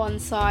fire on one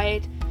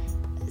side.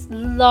 It's a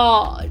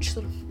large,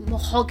 sort of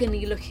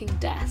mahogany looking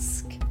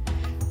desk.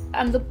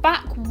 And the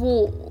back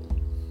wall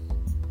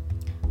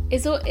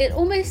it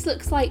almost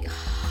looks like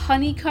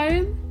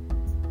honeycomb.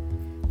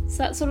 So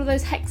that's sort of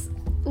those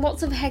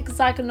lots of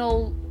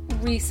hexagonal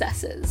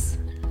recesses.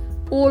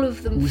 All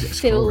of them Ooh, is it a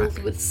scroll filled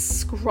rack? with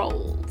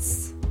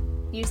scrolls.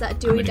 Use that I'm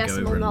Dewey gonna go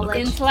Decimal over and look.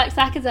 knowledge. Intellect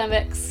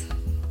academics.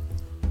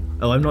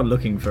 Oh, I'm not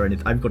looking for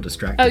anything. I've got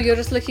distracted. Oh, you're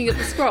just looking at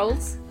the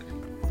scrolls?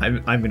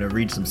 I'm going to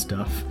read some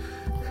stuff.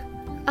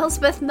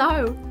 Elspeth,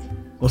 no.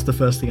 What's the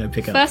first thing I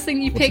pick up? First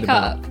thing you What's it pick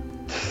about? up.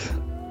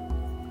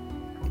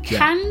 Yeah.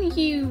 Can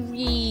you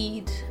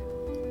read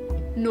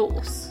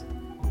Norse?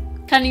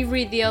 Can you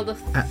read the Elder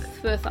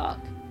Futhark?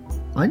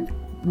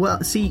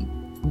 Well, see,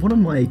 one of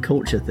my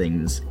culture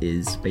things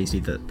is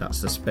basically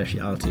that's the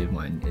speciality of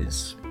mine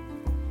is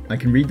I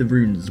can read the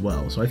runes as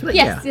well. So I feel like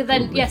Yes, yeah,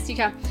 then probably. yes, you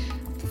can.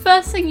 The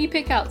first thing you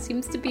pick out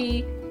seems to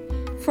be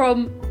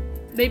from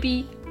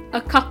maybe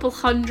a couple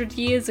hundred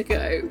years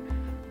ago,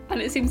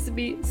 and it seems to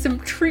be some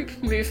troop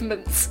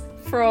movements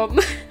from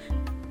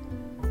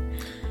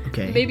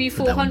Okay, maybe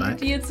put that one 400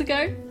 back. years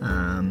ago.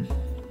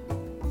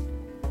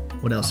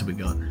 What else have we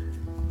got?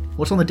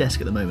 What's on the desk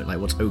at the moment? Like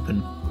what's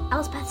open?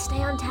 Elspeth,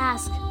 stay on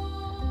task.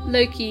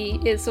 Loki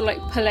is sort of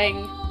like pulling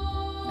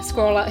a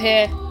scroll out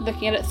here,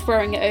 looking at it,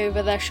 throwing it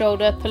over their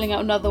shoulder, pulling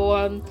out another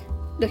one,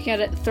 looking at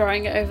it,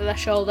 throwing it over their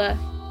shoulder.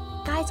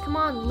 Guys, come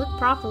on, look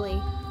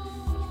properly.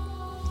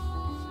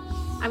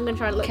 I'm gonna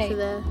try to look Okay. for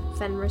the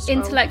Fenris scroll.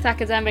 Intellect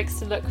academics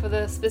to look for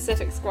the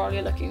specific scroll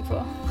you're looking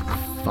for.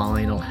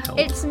 Fine, I'll help.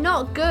 It's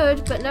not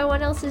good, but no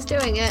one else is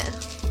doing it.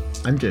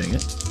 I'm doing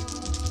it.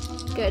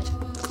 Good.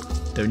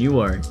 Don't you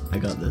worry. I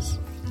got this.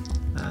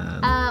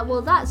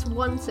 Well, that's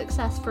 1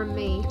 success from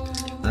me.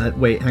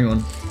 Wait, hang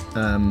on.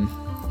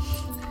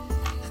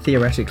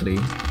 Theoretically,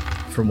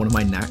 from one of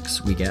my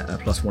knacks, we get a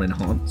 +1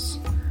 enhance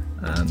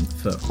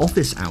for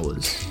office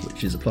hours,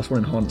 which is a +1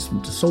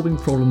 enhancement to solving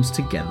problems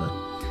together.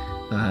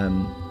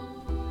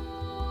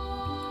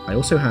 I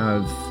also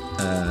have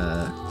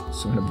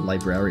some kind of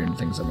librarian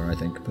thing somewhere, I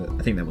think, but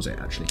I think that was it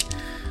actually.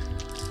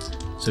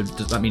 So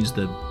that means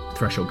the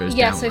threshold goes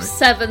Yeah, down, so right?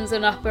 7's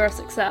and up are a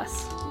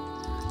success.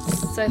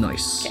 So,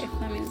 Nice. Okay,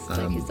 that means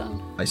Loki's done.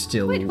 I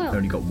still Wait, well.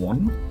 only got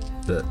 1,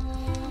 but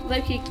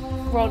Loki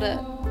rolled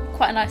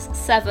quite a nice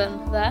 7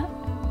 there.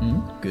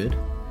 good.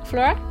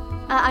 Flora?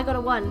 I got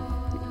a 1.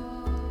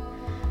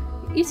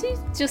 You two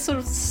just sort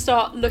of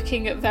start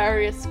looking at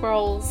various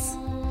scrolls.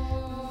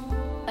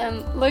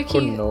 And Loki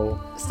Oh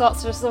no.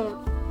 starts to sort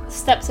of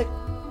steps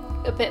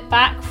a bit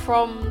back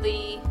from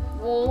the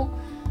wall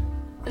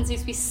and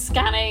seems to be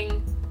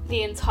scanning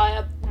the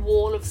entire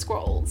wall of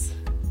scrolls.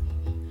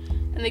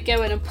 And they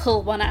go in and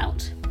pull one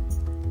out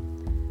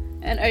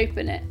and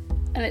open it,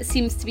 and it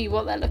seems to be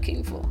what they're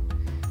looking for.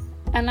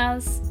 And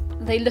as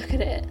they look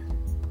at it,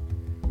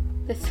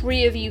 the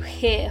 3 of you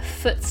hear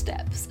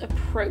footsteps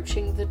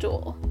approaching the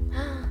door.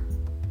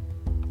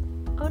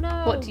 Oh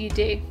no. What do you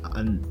do?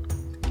 And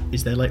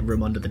is there like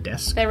room under the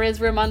desk? There is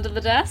room under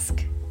the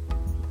desk.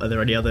 Are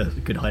there any other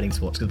good hiding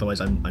spots? 'Cause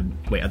otherwise,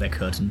 wait. Are there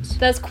curtains?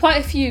 There's quite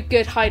a few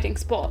good hiding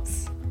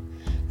spots.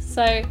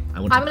 So I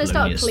want to I'm gonna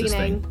start polonius this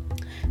cleaning. thing.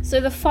 So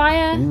the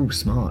fire Ooh,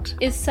 smart.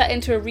 is set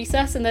into a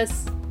recess, and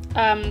there's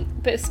a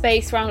bit of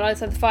space around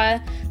outside the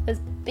fire. There's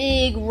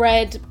big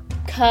red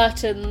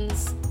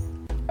curtains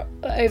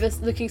over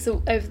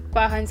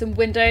behind some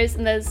windows,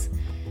 and there's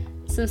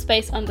some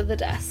space under the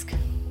desk.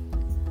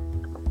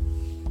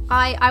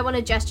 I want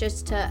to gesture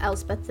to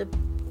Elspeth to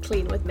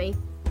clean with me.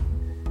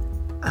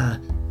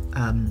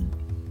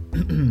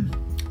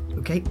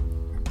 Okay.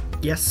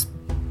 Yes.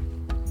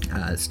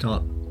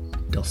 Start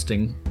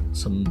dusting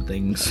some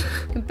things.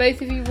 Can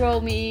both of you roll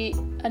me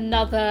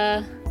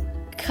another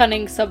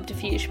cunning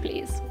subterfuge,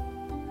 please?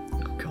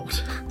 Oh god.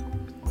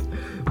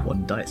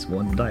 One dice.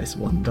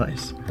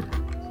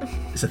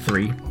 It's a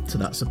 3, so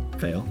that's a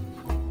fail.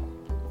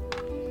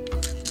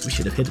 We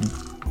should have hidden.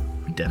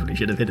 We definitely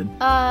should have hidden.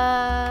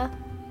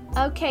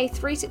 Okay,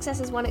 3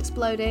 successes, 1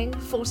 exploding,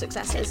 4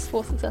 successes.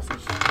 4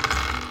 successes.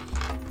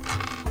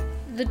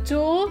 The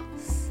door.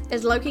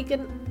 Is Loki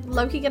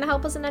gonna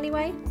help us in any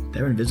way?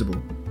 They're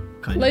invisible,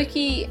 kind of.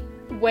 Loki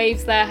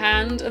waves their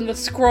hand, and the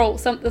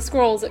scrolls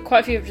that quite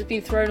a few have just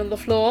been thrown on the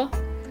floor,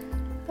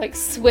 like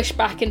swish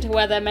back into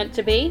where they're meant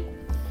to be,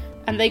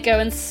 and they go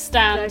and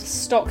stand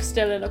stock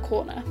still in a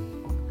corner.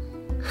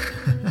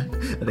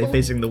 Are they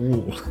facing the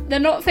wall? They're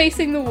not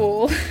facing the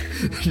wall,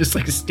 Just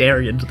like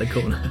staring into the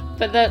corner.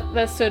 but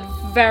they're stood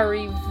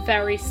very,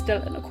 very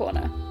still in a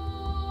corner.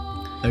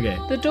 Okay.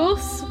 The door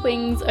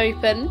swings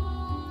open,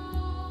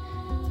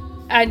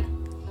 and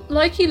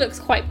Loki looks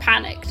quite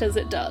panicked as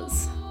it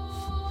does.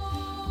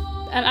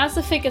 And as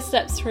the figure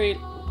steps through,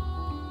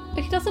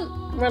 he doesn't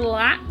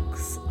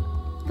relax,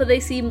 but they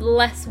seem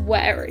less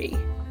wary.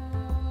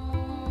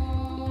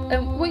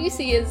 And what you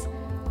see is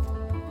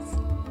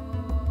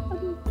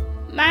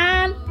a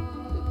man,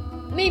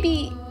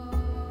 maybe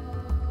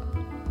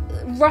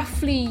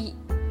roughly,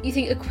 you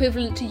think,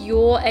 equivalent to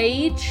your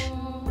age.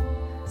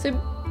 So,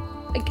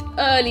 like,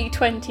 early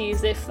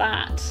 20s, if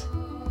that.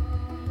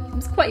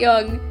 He's quite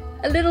young,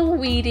 a little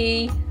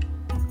weedy,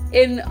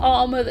 in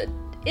armour that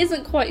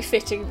isn't quite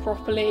fitting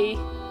properly.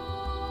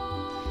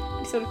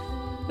 And sort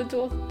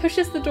of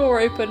pushes the door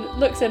open,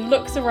 looks in,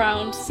 looks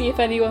around, see if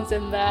anyone's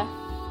in there.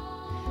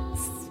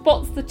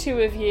 Spots the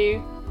two of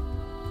you,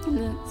 and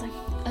then it's like,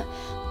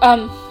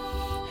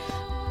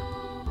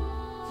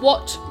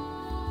 what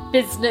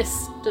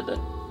business do the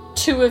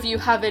two of you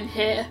have in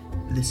here?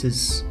 This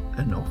is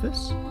an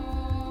office?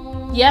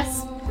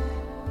 Yes?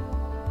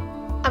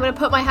 I'm gonna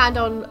put my hand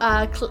on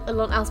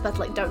Elspeth,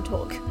 like, don't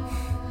talk.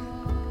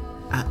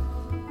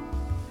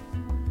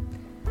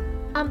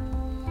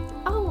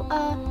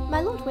 My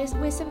lord,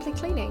 we're simply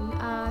cleaning.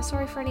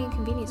 Sorry for any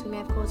inconvenience we may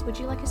have caused. Would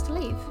you like us to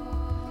leave?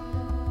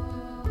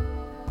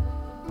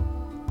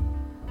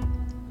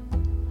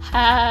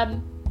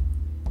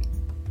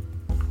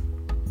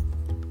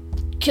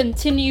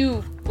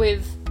 Continue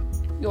with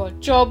your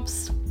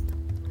jobs.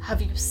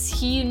 Have you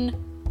seen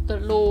the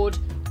Lord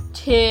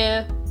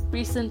Tyr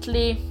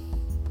recently?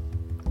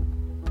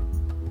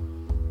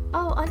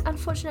 Oh,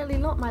 unfortunately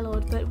not, my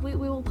lord, but we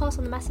will pass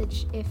on the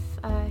message if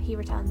he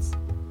returns.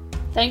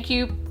 Thank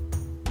you.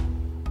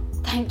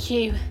 Thank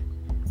you.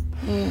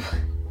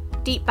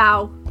 Deep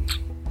bow.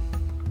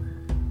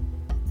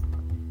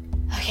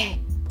 Okay.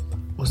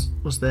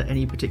 Was there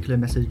any particular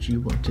message you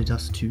wanted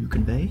us to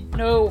convey?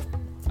 No,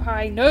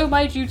 I know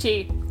my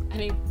duty. And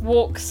he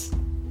walks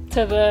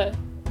to the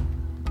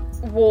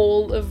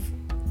wall of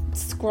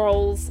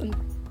scrolls and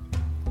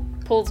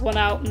pulls one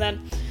out, and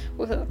then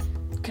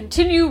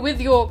continue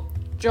with your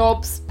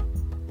jobs,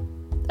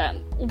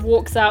 and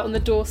walks out, and the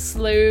door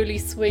slowly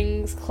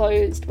swings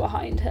closed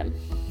behind him.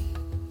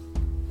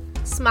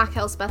 Smack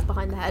Elspeth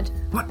behind the head.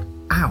 What?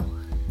 Ow.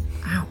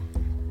 Ow.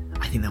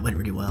 I think that went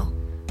really well.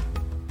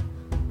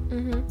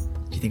 Mm-hmm.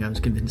 Do you think I was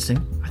convincing?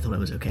 I thought I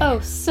was okay. Oh,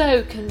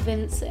 so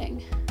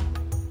convincing.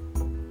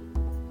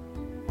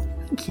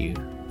 Thank you.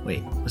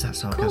 Wait, was that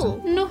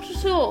sarcasm? Cool. Not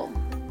at all.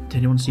 Did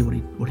anyone see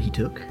what he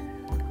took?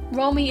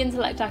 Roll me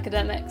intellect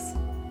academics.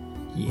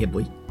 Yeah,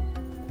 boy.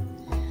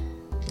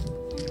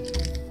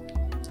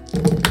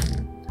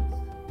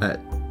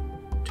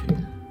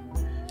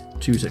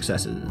 Two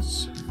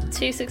successes.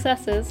 2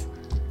 successes.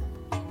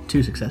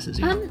 2 successes,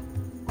 yeah.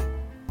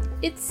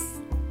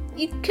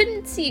 You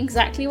couldn't see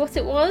exactly what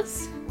it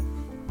was,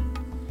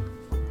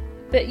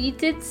 but you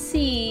did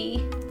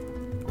see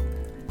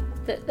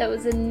that there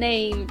was a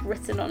name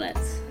written on it,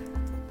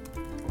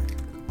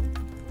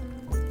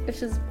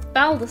 which is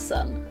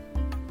Balderson.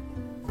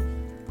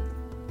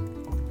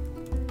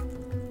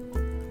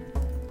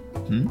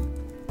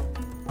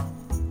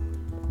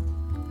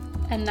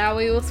 And now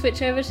we will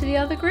switch over to the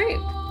other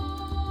group.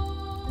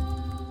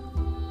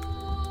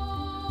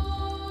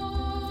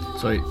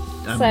 Sorry,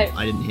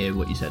 I didn't hear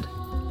what you said.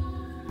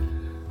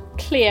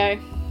 Cleo,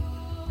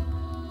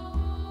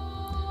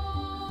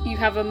 you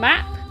have a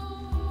map,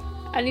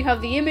 and you have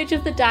the image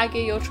of the dagger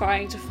you're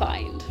trying to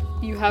find.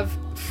 You have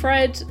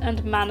Fred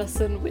and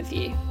Manison with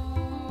you.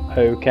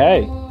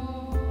 Okay.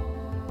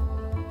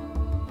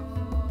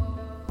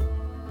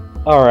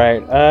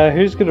 Alright,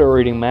 who's good at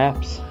reading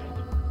maps?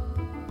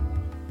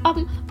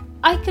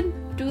 I can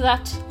do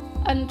that,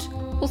 and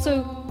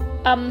also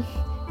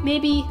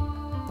Maybe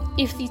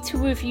if the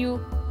two of you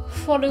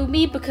follow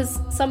me, because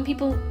some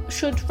people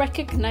should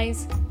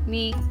recognize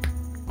me,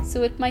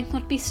 so it might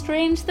not be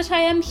strange that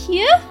I am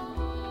here?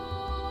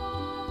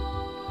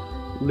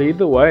 Lead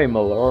the way, my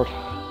lord.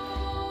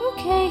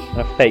 Okay.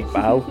 A fake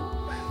bow.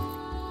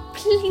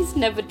 Please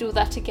never do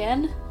that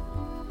again.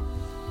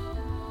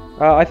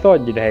 I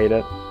thought you'd hate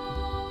it.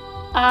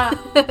 Ah,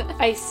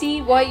 I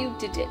see why you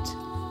did it.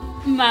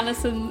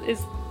 Manison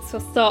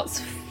starts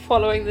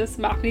following this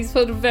map, and he's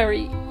sort of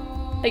very,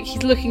 like,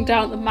 he's looking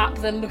down at the map,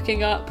 then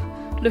looking up,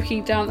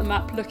 looking down at the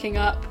map, looking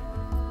up.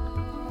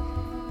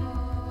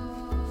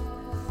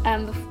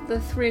 And the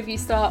three of you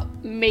start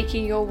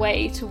making your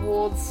way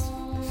towards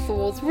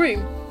Thor's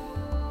room.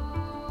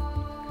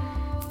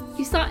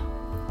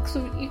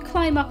 You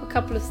climb up a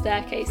couple of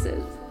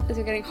staircases as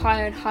you're getting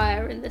higher and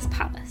higher in this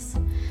palace,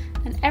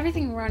 and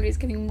everything around you is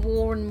getting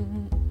more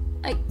and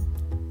like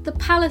the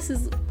palace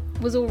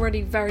was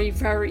already very,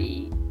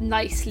 very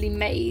nicely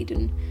made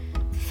and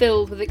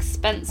filled with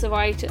expensive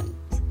items,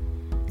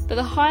 but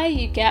the higher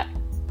you get,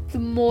 the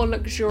more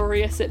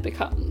luxurious it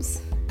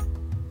becomes.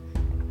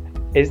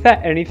 Is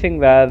there anything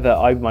there that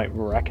I might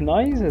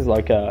recognise as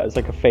like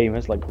a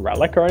famous like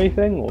relic or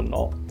anything, or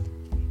not?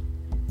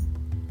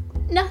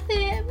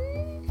 Nothing.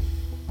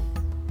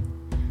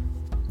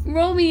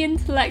 Roll me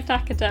intellect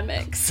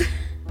academics.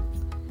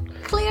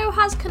 Cleo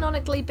has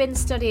canonically been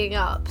studying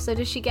up, so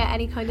does she get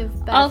any kind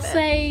of benefit? I'll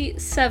say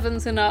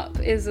 7s and up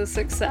is a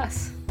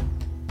success.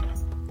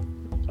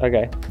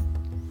 Okay.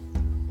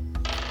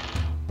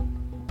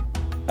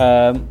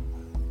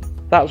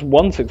 That's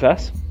one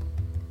success.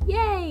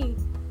 Yay!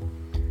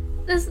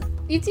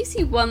 You do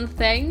see one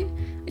thing,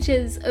 which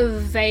is a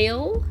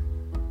veil.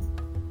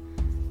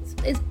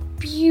 It's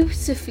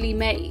beautifully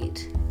made.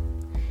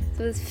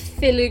 So there's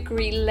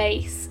filigree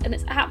lace, and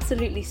it's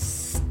absolutely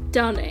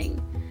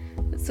stunning.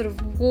 It's sort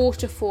of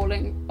water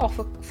falling off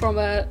from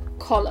a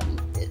column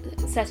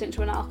set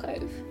into an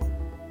alcove.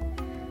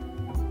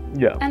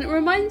 Yeah. And it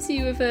reminds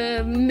you of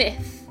a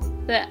myth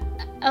that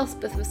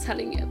Elspeth was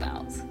telling you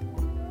about,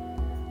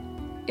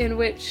 in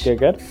which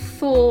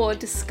Thor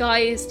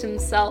disguised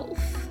himself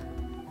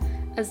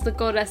as the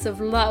goddess of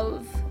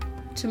love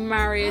to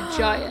marry a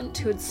giant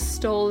who had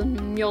stolen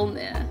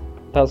Mjolnir.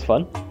 That's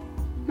fun.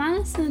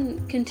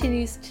 Manison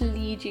continues to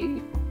lead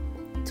you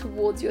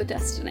towards your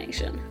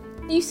destination.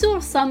 You saw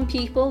some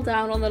people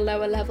down on the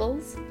lower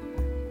levels,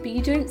 but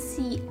you don't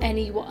see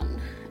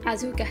anyone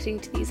as you're getting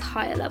to these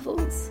higher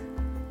levels.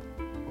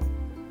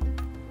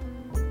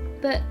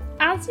 But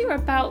as you're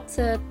about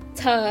to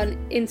turn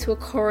into a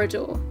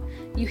corridor,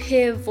 you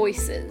hear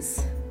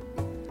voices.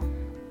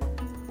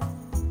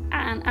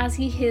 And as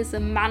he hears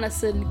them,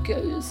 Manison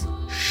goes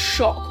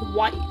shock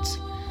white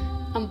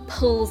and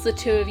pulls the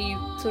two of you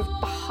sort of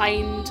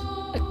behind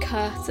a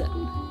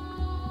curtain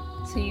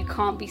so you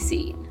can't be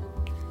seen.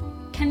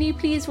 Can you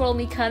please roll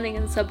me cunning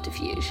and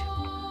subterfuge?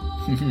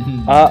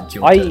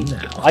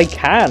 I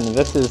can.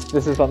 This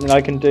is something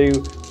I can do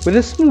with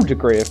a small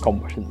degree of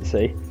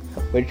competency,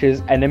 which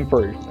is an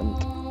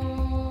improvement.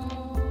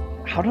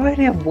 How do I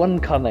only have one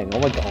cunning? Oh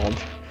my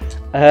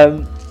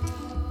god.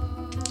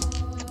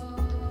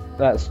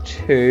 That's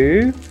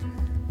 2.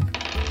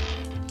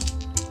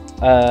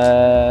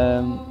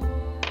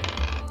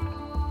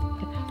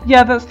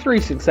 Yeah, that's 3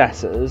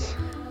 successes.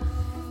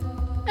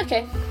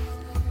 Okay.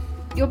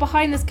 You're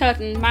behind this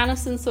curtain.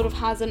 Manison sort of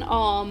has an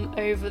arm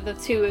over the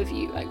two of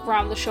you, like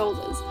round the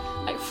shoulders,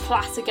 like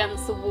flat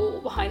against the wall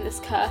behind this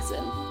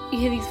curtain. You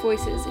hear these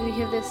voices, and you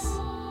hear this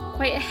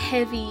quite a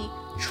heavy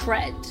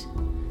tread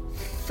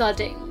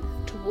thudding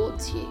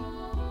towards you.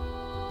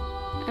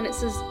 And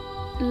it's this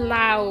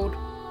loud,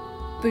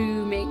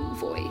 booming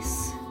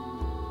voice.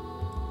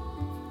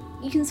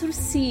 You can sort of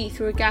see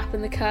through a gap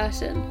in the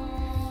curtain.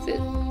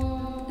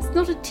 So it's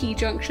not a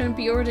T-junction,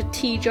 but you're at a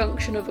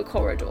T-junction of a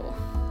corridor.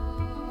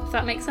 If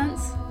that makes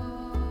sense?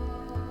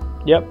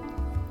 Yep.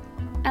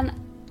 And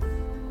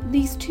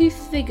these two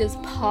figures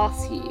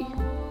pass you.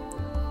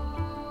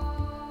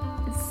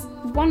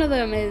 One of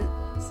them is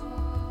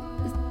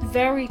a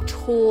very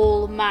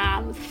tall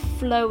man with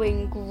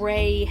flowing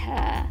grey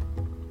hair,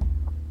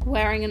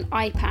 wearing an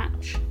eye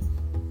patch.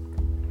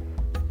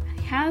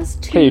 He has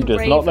 2 He does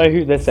ravens. not know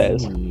who this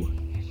is.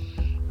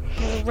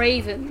 There's a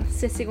raven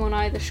sitting on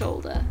either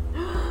shoulder.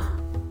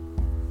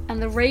 And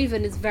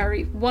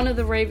one of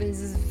the ravens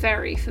is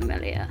very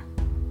familiar.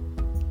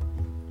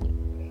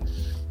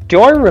 Do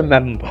I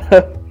remember?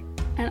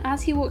 And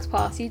as he walks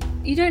past, you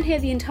don't hear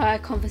the entire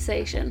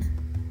conversation.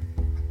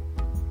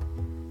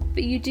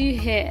 But you do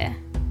hear,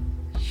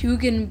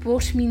 Hugin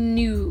brought me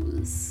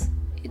news.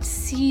 It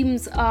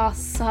seems our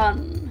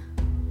son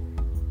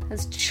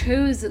has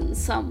chosen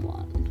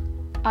someone.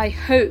 I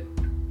hope.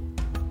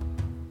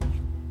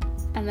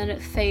 And then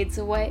it fades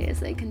away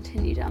as they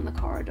continue down the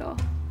corridor.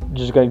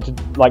 Just going to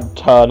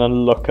turn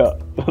and look at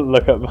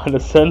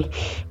Manison.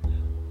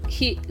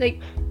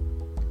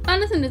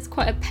 Manison is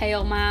quite a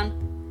pale man,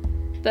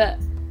 but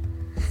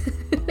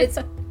it's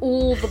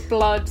all the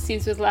blood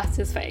seems to have left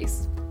his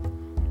face.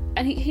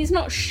 and he's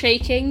not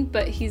shaking,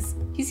 but he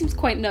seems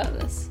quite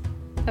nervous,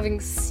 having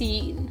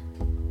seen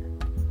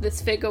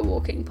this figure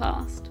walking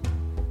past.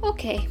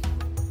 Okay,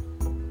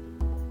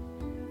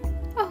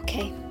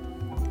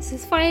 this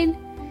is fine.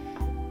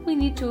 We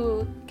need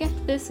to get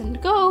this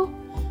and go.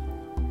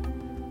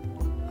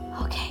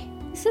 Okay,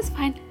 this is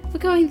fine. We're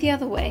going the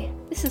other way.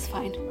 This is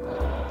fine.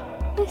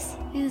 This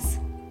is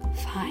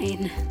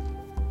fine.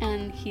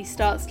 And he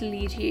starts to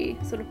lead you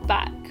sort of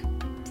back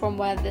from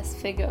where this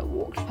figure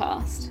walked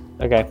past.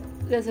 Okay.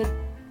 There's a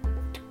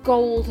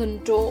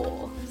golden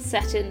door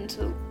set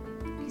into...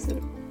 He sort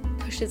of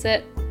pushes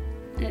it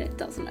and it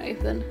doesn't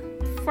open.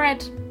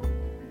 Fred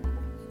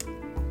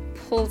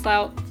pulls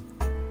out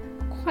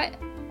quite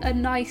a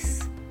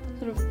nice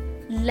sort of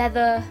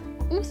leather,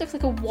 almost looks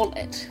like a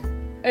wallet,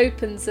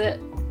 opens it,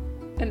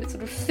 and it's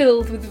sort of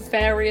filled with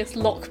various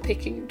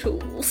lock-picking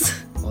tools.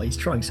 Oh, he's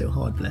trying so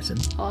hard, bless him.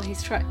 Oh,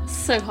 he's trying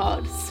so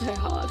hard.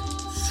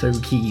 So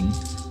keen.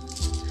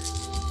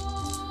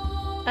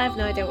 I have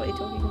no idea what you're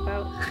talking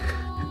about.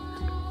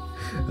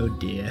 Oh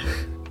dear.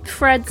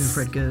 Fred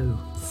Go.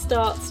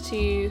 starts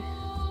to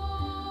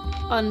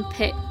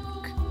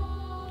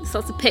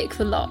pick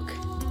the lock.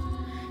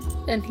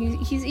 And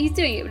he's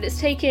doing it, but it's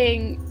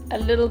taking a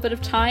little bit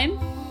of time.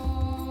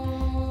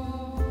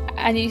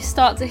 And you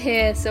start to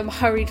hear some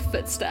hurried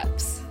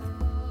footsteps.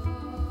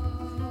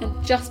 And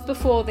just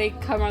before they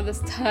come around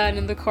this turn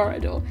in the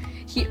corridor,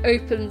 he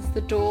opens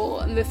the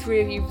door and the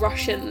three of you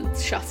rush in and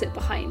shut it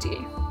behind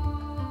you.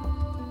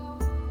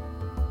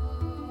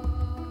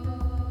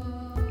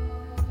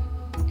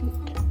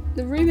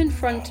 The room in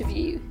front of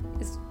you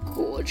is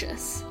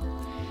gorgeous.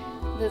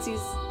 There's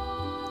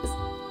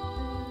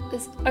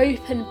this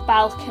open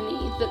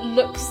balcony that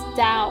looks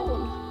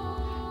down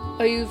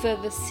over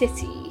the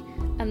city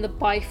and the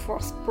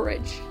Bifrost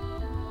Bridge.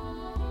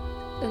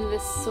 And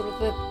this sort of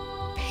the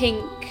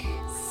pink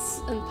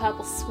and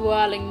purple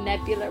swirling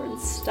nebula and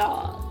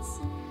stars.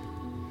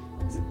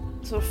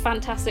 Sort of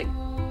fantastic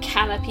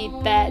canopied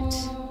bed.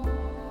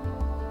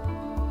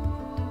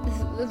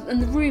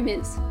 And the room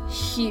is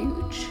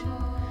huge.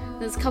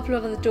 There's a couple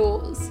of other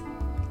doors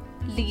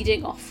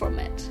leading off from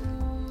it.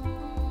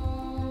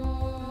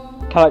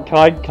 Can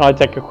I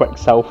take a quick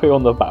selfie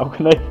on the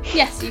balcony?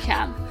 Yes, you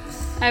can.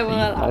 I will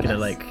allow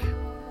this.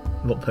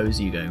 What pose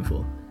are you going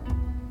for?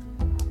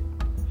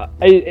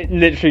 It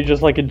literally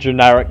just like a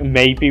generic,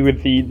 maybe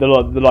with the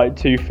like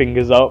 2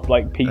 fingers up,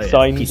 like peace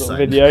signs peace on sign.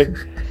 video.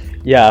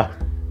 Yeah.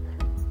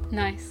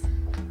 Nice.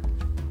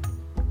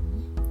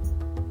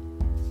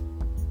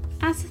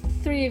 As the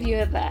three of you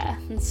are there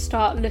and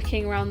start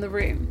looking around the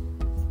room,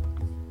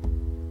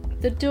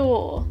 the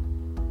door,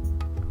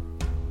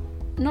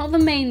 not the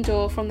main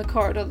door from the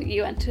corridor that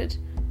you entered,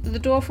 but the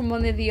door from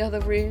one of the other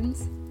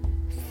rooms,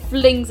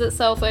 flings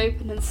itself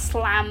open and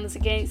slams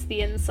against the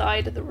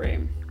inside of the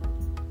room.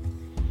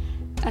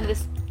 And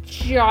this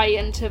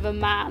giant of a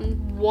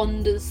man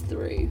wanders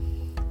through.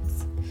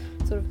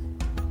 Sort of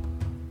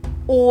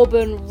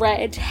auburn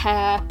red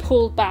hair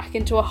pulled back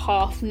into a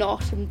half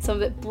knot and some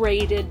of it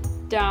braided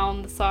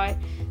down the side.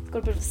 He's got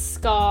a bit of a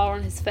scar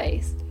on his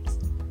face.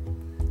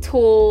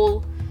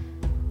 Tall,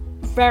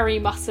 very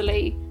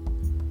muscly,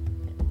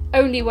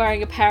 only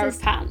wearing a pair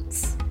of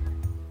pants.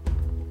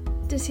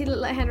 Does he look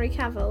like Henry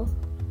Cavill?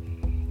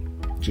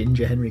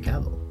 Ginger Henry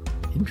Cavill.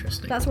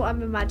 Interesting. That's what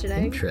I'm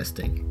imagining.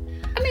 Interesting.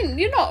 I mean,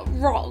 you're not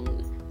wrong,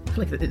 I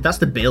feel like that's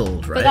the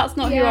build, right? but that's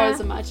not who I Yeah.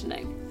 was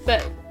imagining.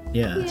 But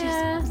Yeah.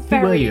 Yeah. Who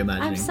were you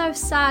imagining? I'm so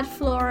sad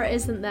Flora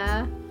isn't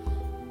there.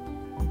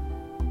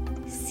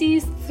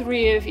 sees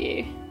three of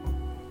you.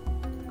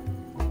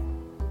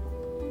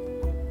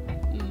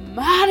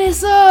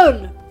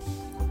 Madison!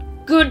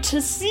 Good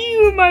to see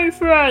you, my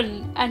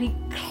friend! And he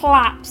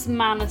claps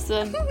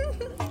Madison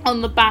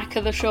on the back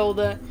of the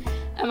shoulder.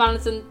 And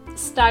Madison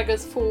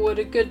staggers forward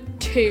a good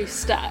 2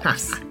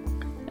 steps.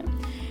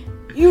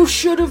 You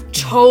should have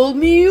told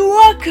me you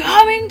were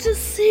coming to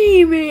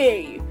see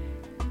me!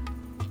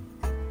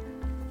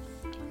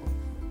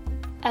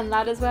 And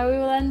that is where we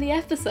will end the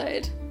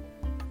episode.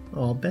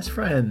 Oh, best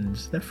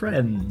friends. They're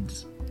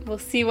friends. We'll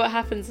see what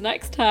happens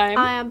next time.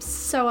 I am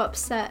so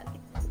upset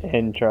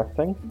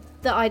Interesting.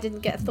 that I didn't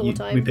get Thor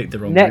time. We picked the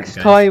wrong Next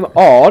group, guys. time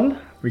on.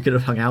 We could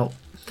have hung out.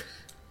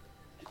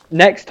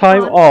 Next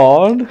time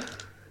on.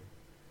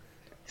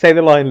 Say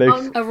the line,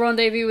 Luke. A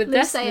rendezvous with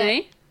Let's say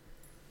Destiny.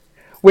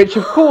 Which,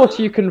 of course,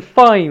 you can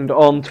find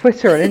on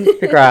Twitter and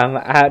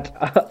Instagram at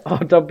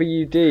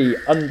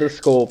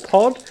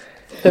RWD_pod.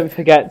 Don't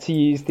forget to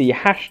use the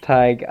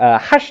hashtag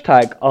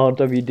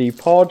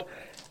RWDpod.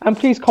 And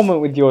please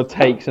comment with your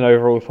takes and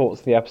overall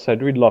thoughts of the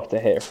episode. We'd love to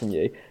hear from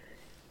you.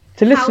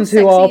 To listen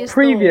to our sexy is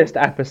previous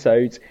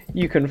episodes,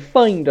 you can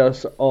find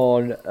us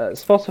on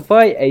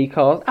Spotify,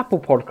 Acast, Apple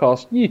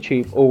Podcasts,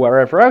 YouTube, or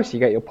wherever else you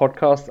get your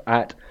podcasts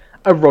at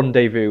A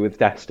Rendezvous with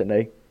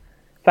Destiny.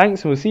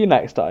 Thanks, and we'll see you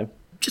next time.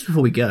 Just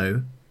before we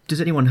go,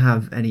 does anyone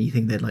have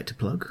anything they'd like to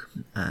plug?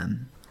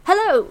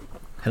 Hello!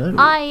 Hello.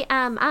 I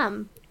am.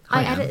 I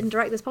Hi, edit Am. and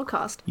direct this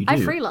podcast. You I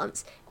do?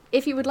 freelance.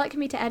 If you would like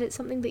me to edit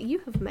something that you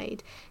have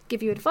made,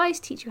 give you advice,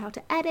 teach you how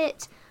to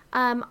edit,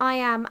 I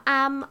am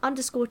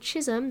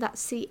am_Chisholm,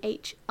 that's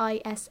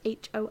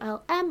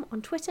CHISHOLM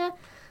on Twitter.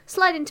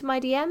 Slide into my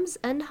DMs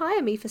and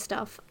hire me for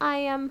stuff. I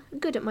am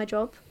good at my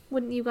job.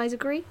 Wouldn't you guys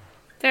agree?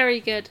 Very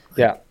good.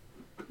 Yeah.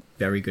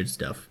 Very good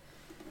stuff.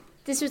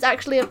 This was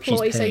actually a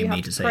ploy, so paying you me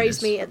have to to say praise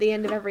this. me at the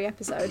end of every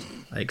episode.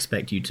 I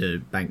expect you to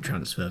bank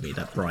transfer me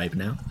that bribe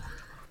now.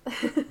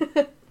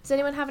 Does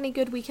anyone have any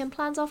good weekend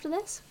plans after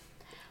this?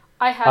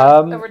 I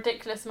have a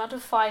ridiculous amount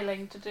of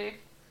filing to do.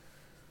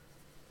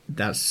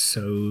 That's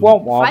so...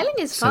 Womp womp. Filing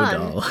is so fun.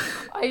 dull.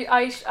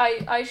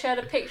 I shared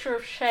a picture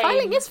of Shane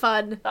Filing is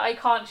fun. that I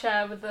can't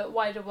share with the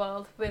wider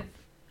world with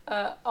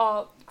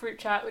our group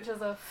chat, which is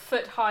a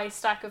foot-high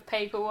stack of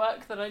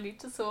paperwork that I need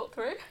to sort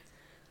through.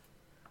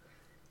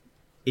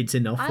 It's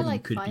enough I that like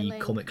you could filing. be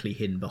comically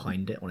hidden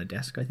behind it on a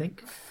desk, I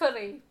think.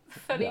 Fully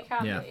Yeah.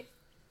 can Yeah. be.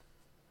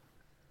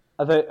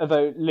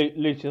 Although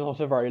Luke is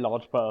not a very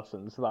large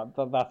person, so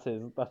that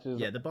is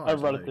Yeah, the bar a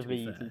is low, to relatively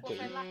be easy fair. What I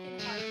feat. lack in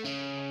height.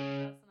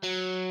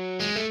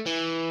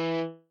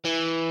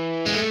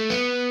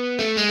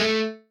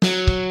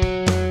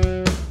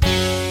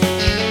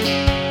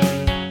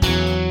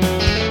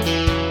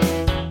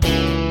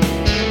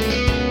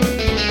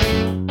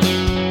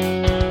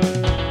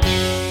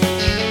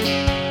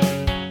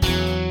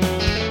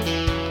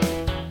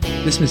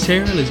 This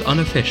material is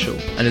unofficial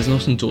and is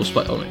not endorsed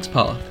by Onyx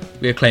Path.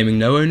 We are claiming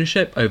no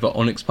ownership over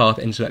Onyx Path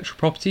intellectual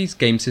properties,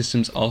 game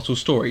systems, art or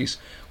stories,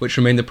 which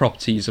remain the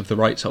properties of the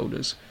rights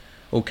holders.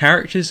 All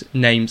characters,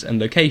 names and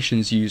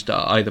locations used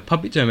are either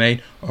public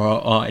domain or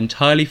are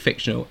entirely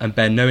fictional and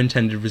bear no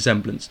intended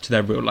resemblance to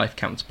their real life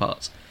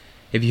counterparts.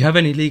 If you have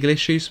any legal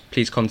issues,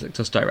 please contact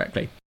us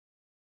directly.